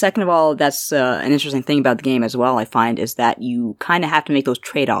 Second of all, that's an interesting thing about the game as well, I find, is that you kind of have to make those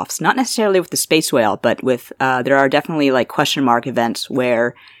trade-offs. Not necessarily with the space whale, but with, there are definitely like question mark events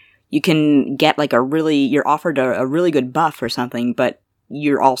where you can get like you're offered a really good buff or something, but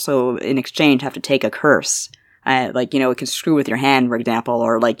you're also, in exchange, have to take a curse. Like, it can screw with your hand, for example,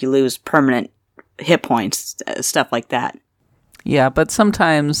 or like you lose permanent hit points, stuff like that. Yeah, but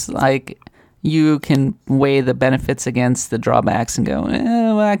sometimes, like, you can weigh the benefits against the drawbacks and go,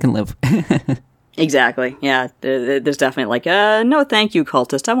 well, I can live. Exactly. Yeah, there's definitely like, no thank you,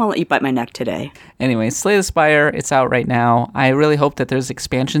 cultist. I won't let you bite my neck today. Anyway, Slay the Spire, it's out right now. I really hope that there's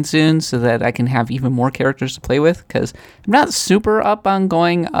expansion soon so that I can have even more characters to play with, because I'm not super up on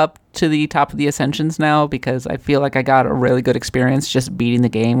going up to the top of the Ascensions now, because I feel like I got a really good experience just beating the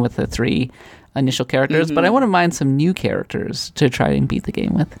game with the 3 initial characters, but I wouldn't mind some new characters to try and beat the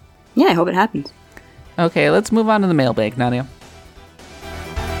game with. Yeah, I hope it happens. Okay, let's move on to the mailbag, Nadia.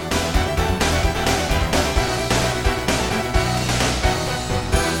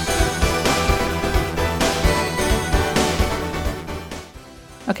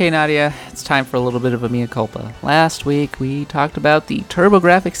 Okay, Nadia, it's time for a little bit of a mea culpa. Last week, we talked about the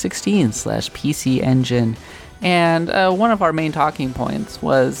TurboGrafx 16/PC Engine, and one of our main talking points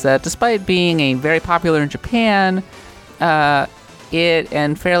was that despite being very popular in Japan,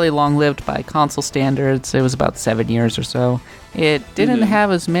 and fairly long-lived by console standards, it was about 7 years or so, it didn't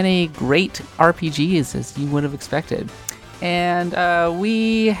have as many great RPGs as you would have expected. And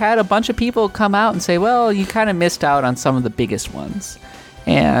we had a bunch of people come out and say, well, you kind of missed out on some of the biggest ones.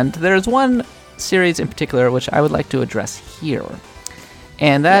 And there's one series in particular which I would like to address here.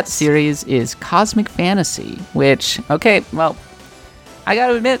 And that series is Cosmic Fantasy, which, okay, well, I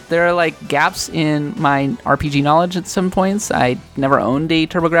gotta admit, there are like gaps in my RPG knowledge at some points. I never owned a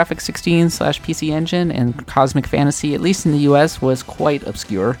TurboGrafx 16/PC Engine, and Cosmic Fantasy, at least in the US, was quite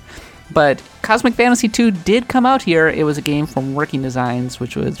obscure. But Cosmic Fantasy 2 did come out here. It was a game from Working Designs,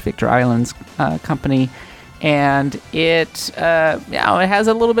 which was Victor Island's company. And it has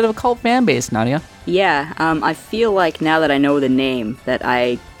a little bit of a cult fan base, Nadia. Yeah, I feel like now that I know the name, that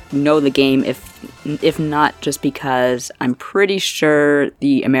I know the game, if not just because I'm pretty sure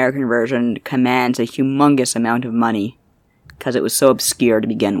the American version commands a humongous amount of money, because it was so obscure to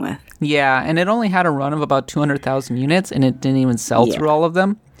begin with. Yeah, and it only had a run of about 200,000 units, and it didn't even sell through all of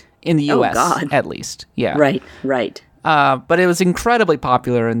them, in the US, at least. Yeah, Right. But it was incredibly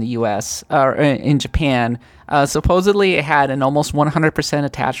popular in the US, or in Japan. Supposedly, it had an almost 100%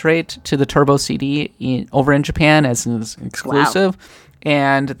 attach rate to the Turbo CD over in Japan as an exclusive. Wow.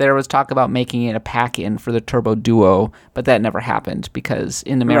 And there was talk about making it a pack-in for the Turbo Duo, but that never happened because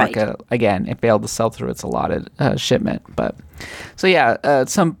in America, again, it failed to sell through its allotted shipment. But so yeah,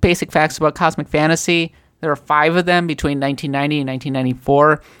 some basic facts about Cosmic Fantasy. There were 5 of them between 1990 and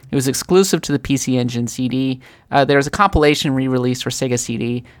 1994. It was exclusive to the PC Engine CD. There was a compilation re-release for Sega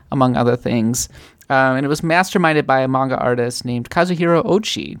CD, among other things. And it was masterminded by a manga artist named Kazuhiro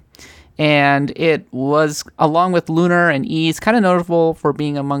Ochi. And it was, along with Lunar and Ys, kind of notable for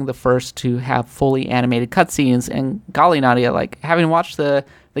being among the first to have fully animated cutscenes. And golly, Nadia, like having watched the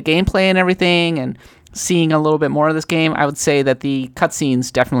gameplay and everything and seeing a little bit more of this game, I would say that the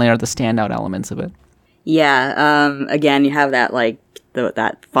cutscenes definitely are the standout elements of it. Yeah, again, you have that, like,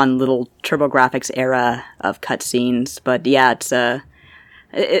 that fun little TurboGrafx era of cutscenes, but yeah, it's, I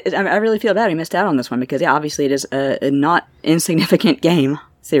really feel bad we missed out on this one, because, yeah, obviously it is a not insignificant game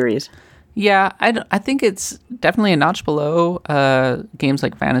series. Yeah, I think it's definitely a notch below games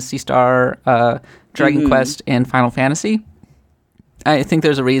like Phantasy Star, Dragon Quest, and Final Fantasy. I think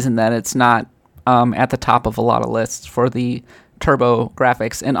there's a reason that it's not at the top of a lot of lists for the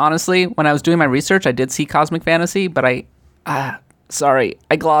TurboGrafx. And honestly, when I was doing my research, I did see Cosmic Fantasy, but I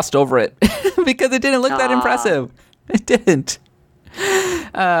glossed over it because it didn't look that impressive. It didn't.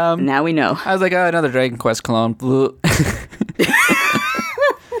 Now we know. I was like, oh, another Dragon Quest clone.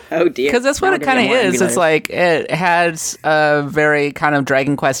 Oh dear. Because that's what it kind of is. It's like it has a very kind of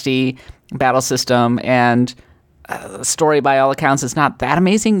Dragon Quest-y battle system, and the story, by all accounts, is not that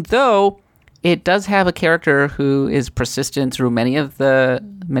amazing, though. It does have a character who is persistent through many of the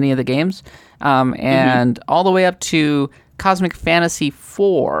games, and all the way up to Cosmic Fantasy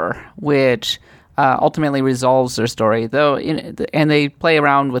 4, which ultimately resolves their story. And they play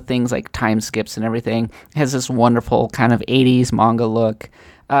around with things like time skips and everything. It has this wonderful kind of 80s manga look.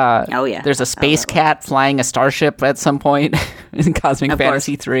 There's a space cat flying a starship at some point in Cosmic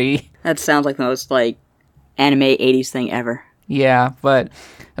Fantasy 3. That sounds like the most like anime 80s thing ever. Yeah, but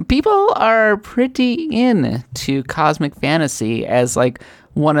people are pretty into Cosmic Fantasy as like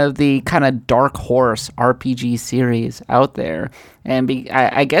one of the kind of dark horse RPG series out there. And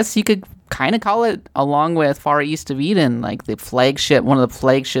I guess you could kind of call it, along with Far East of Eden, like one of the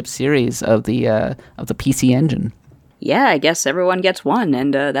flagship series of the PC Engine. Yeah, I guess everyone gets one,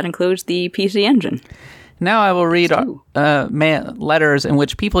 and that includes the PC Engine. Now I will read letters in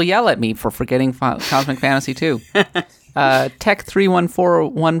which people yell at me for forgetting Cosmic Fantasy 2.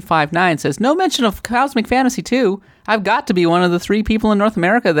 Tech314159 says, no mention of Cosmic Fantasy 2. I've got to be one of the 3 people in North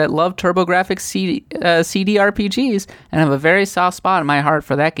America that love TurboGrafx CD RPGs and have a very soft spot in my heart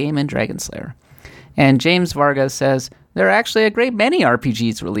for that game and Dragon Slayer. And James Vargas says, there are actually a great many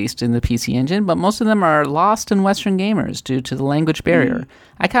RPGs released in the PC Engine, but most of them are lost in Western gamers due to the language barrier.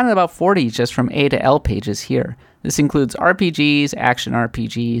 I counted about 40 just from A to L pages here. This includes RPGs, action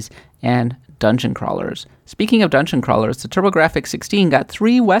RPGs, and dungeon crawlers. Speaking of dungeon crawlers, the TurboGrafx 16 got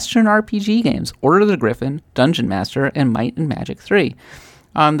 3 Western RPG games, Order of the Griffin, Dungeon Master, and Might and Magic 3.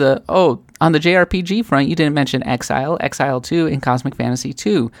 On the JRPG front, you didn't mention Exile, Exile 2, and Cosmic Fantasy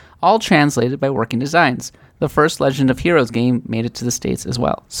 2, all translated by Working Designs. The first Legend of Heroes game made it to the States as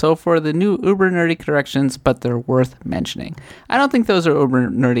well. So for the new uber nerdy corrections, but they're worth mentioning. I don't think those are uber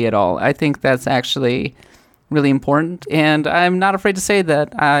nerdy at all. I think that's actually really important, and I'm not afraid to say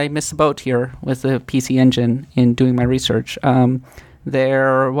that I missed the boat here with the PC Engine in doing my research.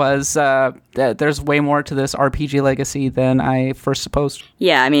 There's way more to this RPG legacy than I first supposed.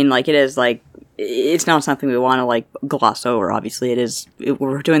 Yeah, I mean, like, it is, like, it's not something we want to, like, gloss over, obviously.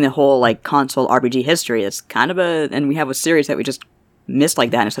 We're doing the whole, like, console RPG history. It's kind of and we have a series that we just missed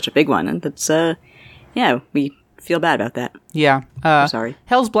like that, and it's such a big one, and that's, we feel bad about that. Yeah. Sorry.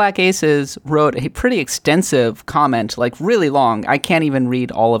 Hell's Black Aces wrote a pretty extensive comment, like really long. I can't even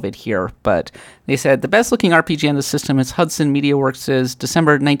read all of it here, but they said, the best looking RPG on the system is Hudson Media Works'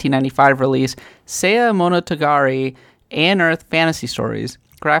 December 1995 release, Seiya Monogatari Aeon-Earth Fantasy Stories.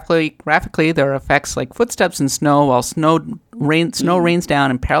 Graphically, there are effects like footsteps in snow while snow rains down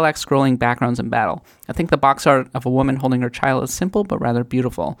and parallax scrolling backgrounds in battle. I think the box art of a woman holding her child is simple but rather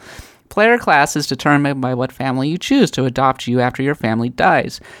beautiful. Player class is determined by what family you choose to adopt you after your family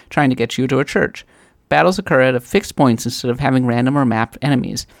dies, trying to get you to a church. Battles occur at fixed points instead of having random or mapped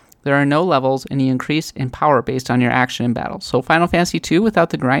enemies. There are no levels, and you increase in power based on your action in battle. So Final Fantasy II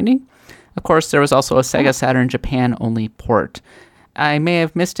without the grinding? Of course, there was also a Sega Saturn Japan-only port. I may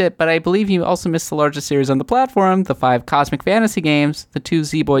have missed it, but I believe you also missed the largest series on the platform, the 5 Cosmic Fantasy games. The 2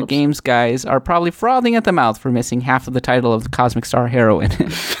 Z-Boy Games guys are probably frothing at the mouth for missing half of the title of the Cosmic Star Heroine.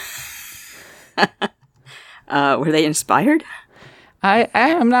 Were they inspired? I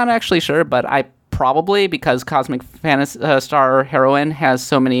am not actually sure, but I probably, because Cosmic Star Heroine has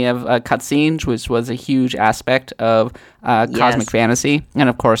so many of cutscenes, which was a huge aspect of Cosmic Fantasy, and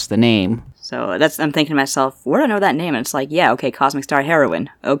of course the name. So I'm thinking to myself, where do I know that name? And it's like, yeah, okay, Cosmic Star Heroine,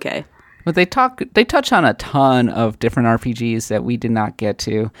 okay. But they touch on a ton of different RPGs that we did not get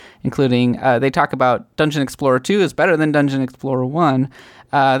to, including they talk about Dungeon Explorer 2 is better than Dungeon Explorer 1.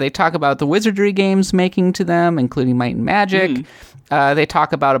 They talk about the wizardry games making to them, including Might and Magic. They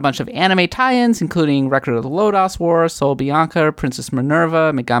talk about a bunch of anime tie-ins, including Record of the Lodoss War, Soul Bianca, Princess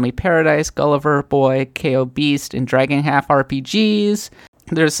Minerva, Megami Paradise, Gulliver Boy, KO Beast, and Dragon Half RPGs.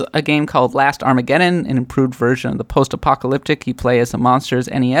 There's a game called Last Armageddon, an improved version of the post-apocalyptic you play as a Monsters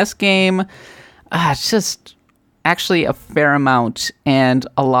NES game. It's just actually a fair amount, and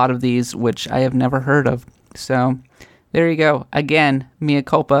a lot of these which I have never heard of. So there you go. Again, mea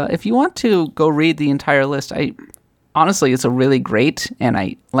culpa. If you want to go read the entire list, honestly, it's a really great,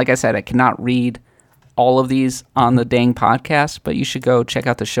 and like I said, I cannot read all of these on the dang podcast, but you should go check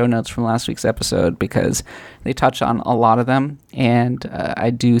out the show notes from last week's episode because they touch on a lot of them, and I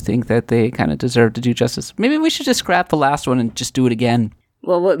do think that they kind of deserve to do justice. Maybe we should just scrap the last one and just do it again.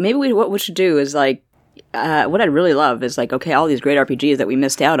 Well, what we should do is, like, what I'd really love is, like, okay, all these great RPGs that we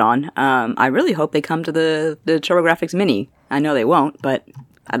missed out on, I really hope they come to the TurboGrafx Mini. I know they won't, but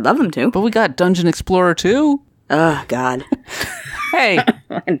I'd love them to. But we got Dungeon Explorer 2. Oh, God. Hey.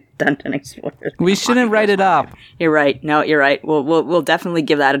 Dungeon Explorer. We shouldn't write it up. You're right. No, you're right. We'll definitely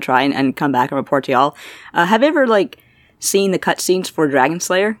give that a try and come back and report to y'all. Have you ever, like, seen the cutscenes for Dragon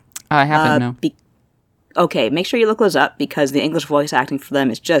Slayer? I haven't, no. Okay, make sure you look those up because the English voice acting for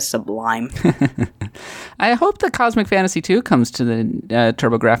them is just sublime. I hope that Cosmic Fantasy 2 comes to the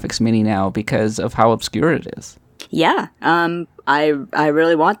TurboGrafx Mini now because of how obscure it is. Yeah, I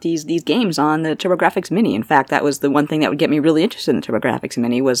really want these games on the TurboGrafx Mini. In fact, that was the one thing that would get me really interested in the TurboGrafx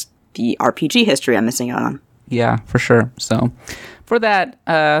Mini was the RPG history I'm missing out on. Yeah, for sure. So, for that,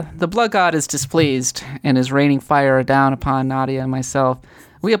 the Blood God is displeased and is raining fire down upon Nadia and myself.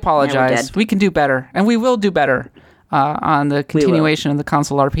 We apologize. Yeah, we can do better, and we will do better on the continuation of the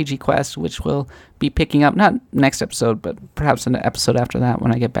console RPG quest, which we'll be picking up, not next episode, but perhaps in the episode after that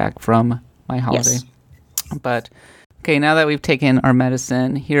when I get back from my holiday. Yes. But, okay, now that we've taken our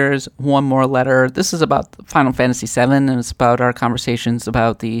medicine, here's one more letter. This is about Final Fantasy VII, and it's about our conversations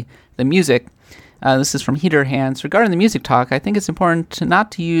about the music. This is from Heater Hands. Regarding the music talk, I think it's important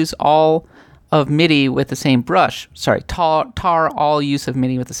not to use all of MIDI with the same brush. Tar all use of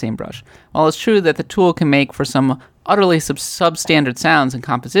MIDI with the same brush. While it's true that the tool can make for some utterly substandard sounds and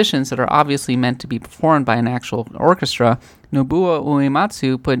compositions that are obviously meant to be performed by an actual orchestra, Nobuo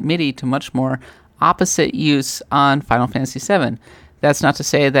Uematsu put MIDI to much more opposite use on Final Fantasy VII. That's not to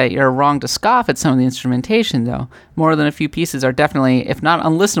say that you're wrong to scoff at some of the instrumentation, though. More than a few pieces are definitely, if not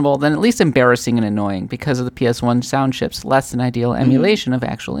unlistenable, then at least embarrassing and annoying because of the PS1 sound chip's less than ideal emulation of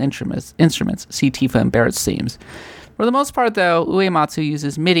actual instruments. See Tifa and Barrett's themes. For the most part, though, Uematsu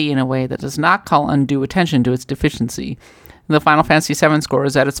uses MIDI in a way that does not call undue attention to its deficiency. The Final Fantasy VII score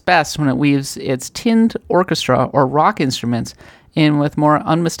is at its best when it weaves its tinned orchestra or rock instruments in with more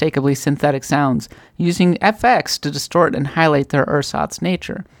unmistakably synthetic sounds, using FX to distort and highlight their ersatz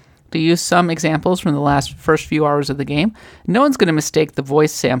nature. To use some examples from the first few hours of the game, no one's going to mistake the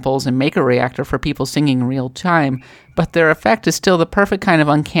voice samples in Maker Reactor for people singing in real time, but their effect is still the perfect kind of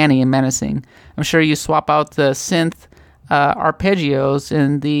uncanny and menacing. I'm sure you swap out the synth arpeggios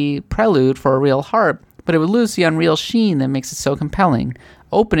in the prelude for a real harp, but it would lose the unreal sheen that makes it so compelling.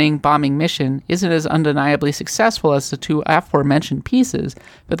 Opening Bombing Mission isn't as undeniably successful as the two aforementioned pieces,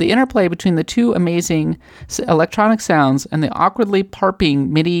 but the interplay between the two amazing electronic sounds and the awkwardly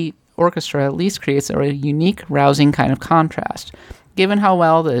parping MIDI orchestra at least creates a unique, rousing kind of contrast. Given how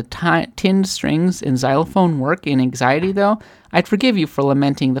well the tinned strings and xylophone work in Anxiety, though, I'd forgive you for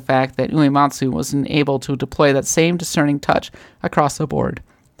lamenting the fact that Uematsu wasn't able to deploy that same discerning touch across the board.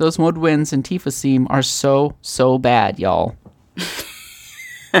 Those woodwinds and Tifa's theme are so bad, y'all.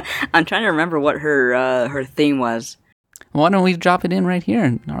 I'm trying to remember what her theme was. Why don't we drop it in right here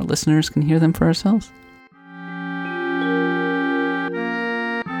and our listeners can hear them for ourselves?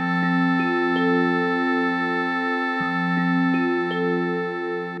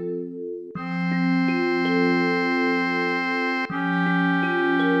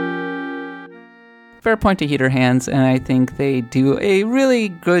 Fair point to Heater Hands, and I think they do a really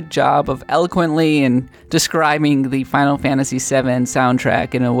good job of eloquently and describing the Final Fantasy VII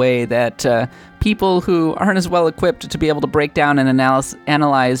soundtrack in a way that people who aren't as well equipped to be able to break down and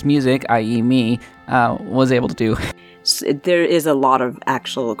analyze music, i.e. me, was able to do. There is a lot of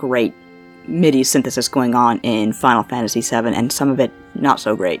actual great MIDI synthesis going on in Final Fantasy VII, and some of it not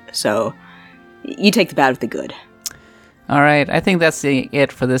so great. So you take the bad with the good. All right, I think that's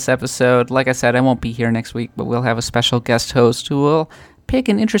it for this episode. Like I said, I won't be here next week, but we'll have a special guest host who will pick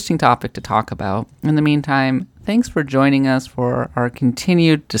an interesting topic to talk about. In the meantime, thanks for joining us for our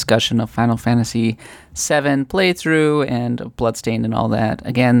continued discussion of Final Fantasy VII playthrough and Bloodstained and all that.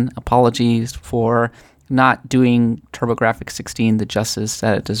 Again, apologies for not doing TurboGrafx 16 the justice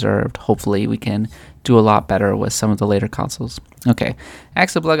that it deserved. Hopefully we can do a lot better with some of the later consoles. Okay,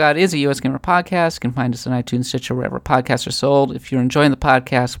 Axe of Blood God is a US Gamer podcast. You can find us on iTunes, Stitcher, wherever podcasts are sold. If you're enjoying the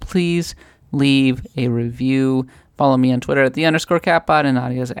podcast, please leave a review. Follow me on Twitter at @_Catbot and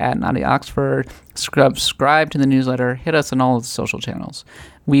Nadia's at Nadia Oxford. Subscribe to the newsletter. Hit us on all of the social channels.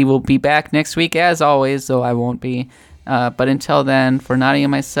 We will be back next week as always, though I won't be. But until then, for Nadia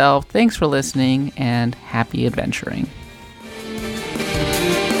and myself, thanks for listening and happy adventuring.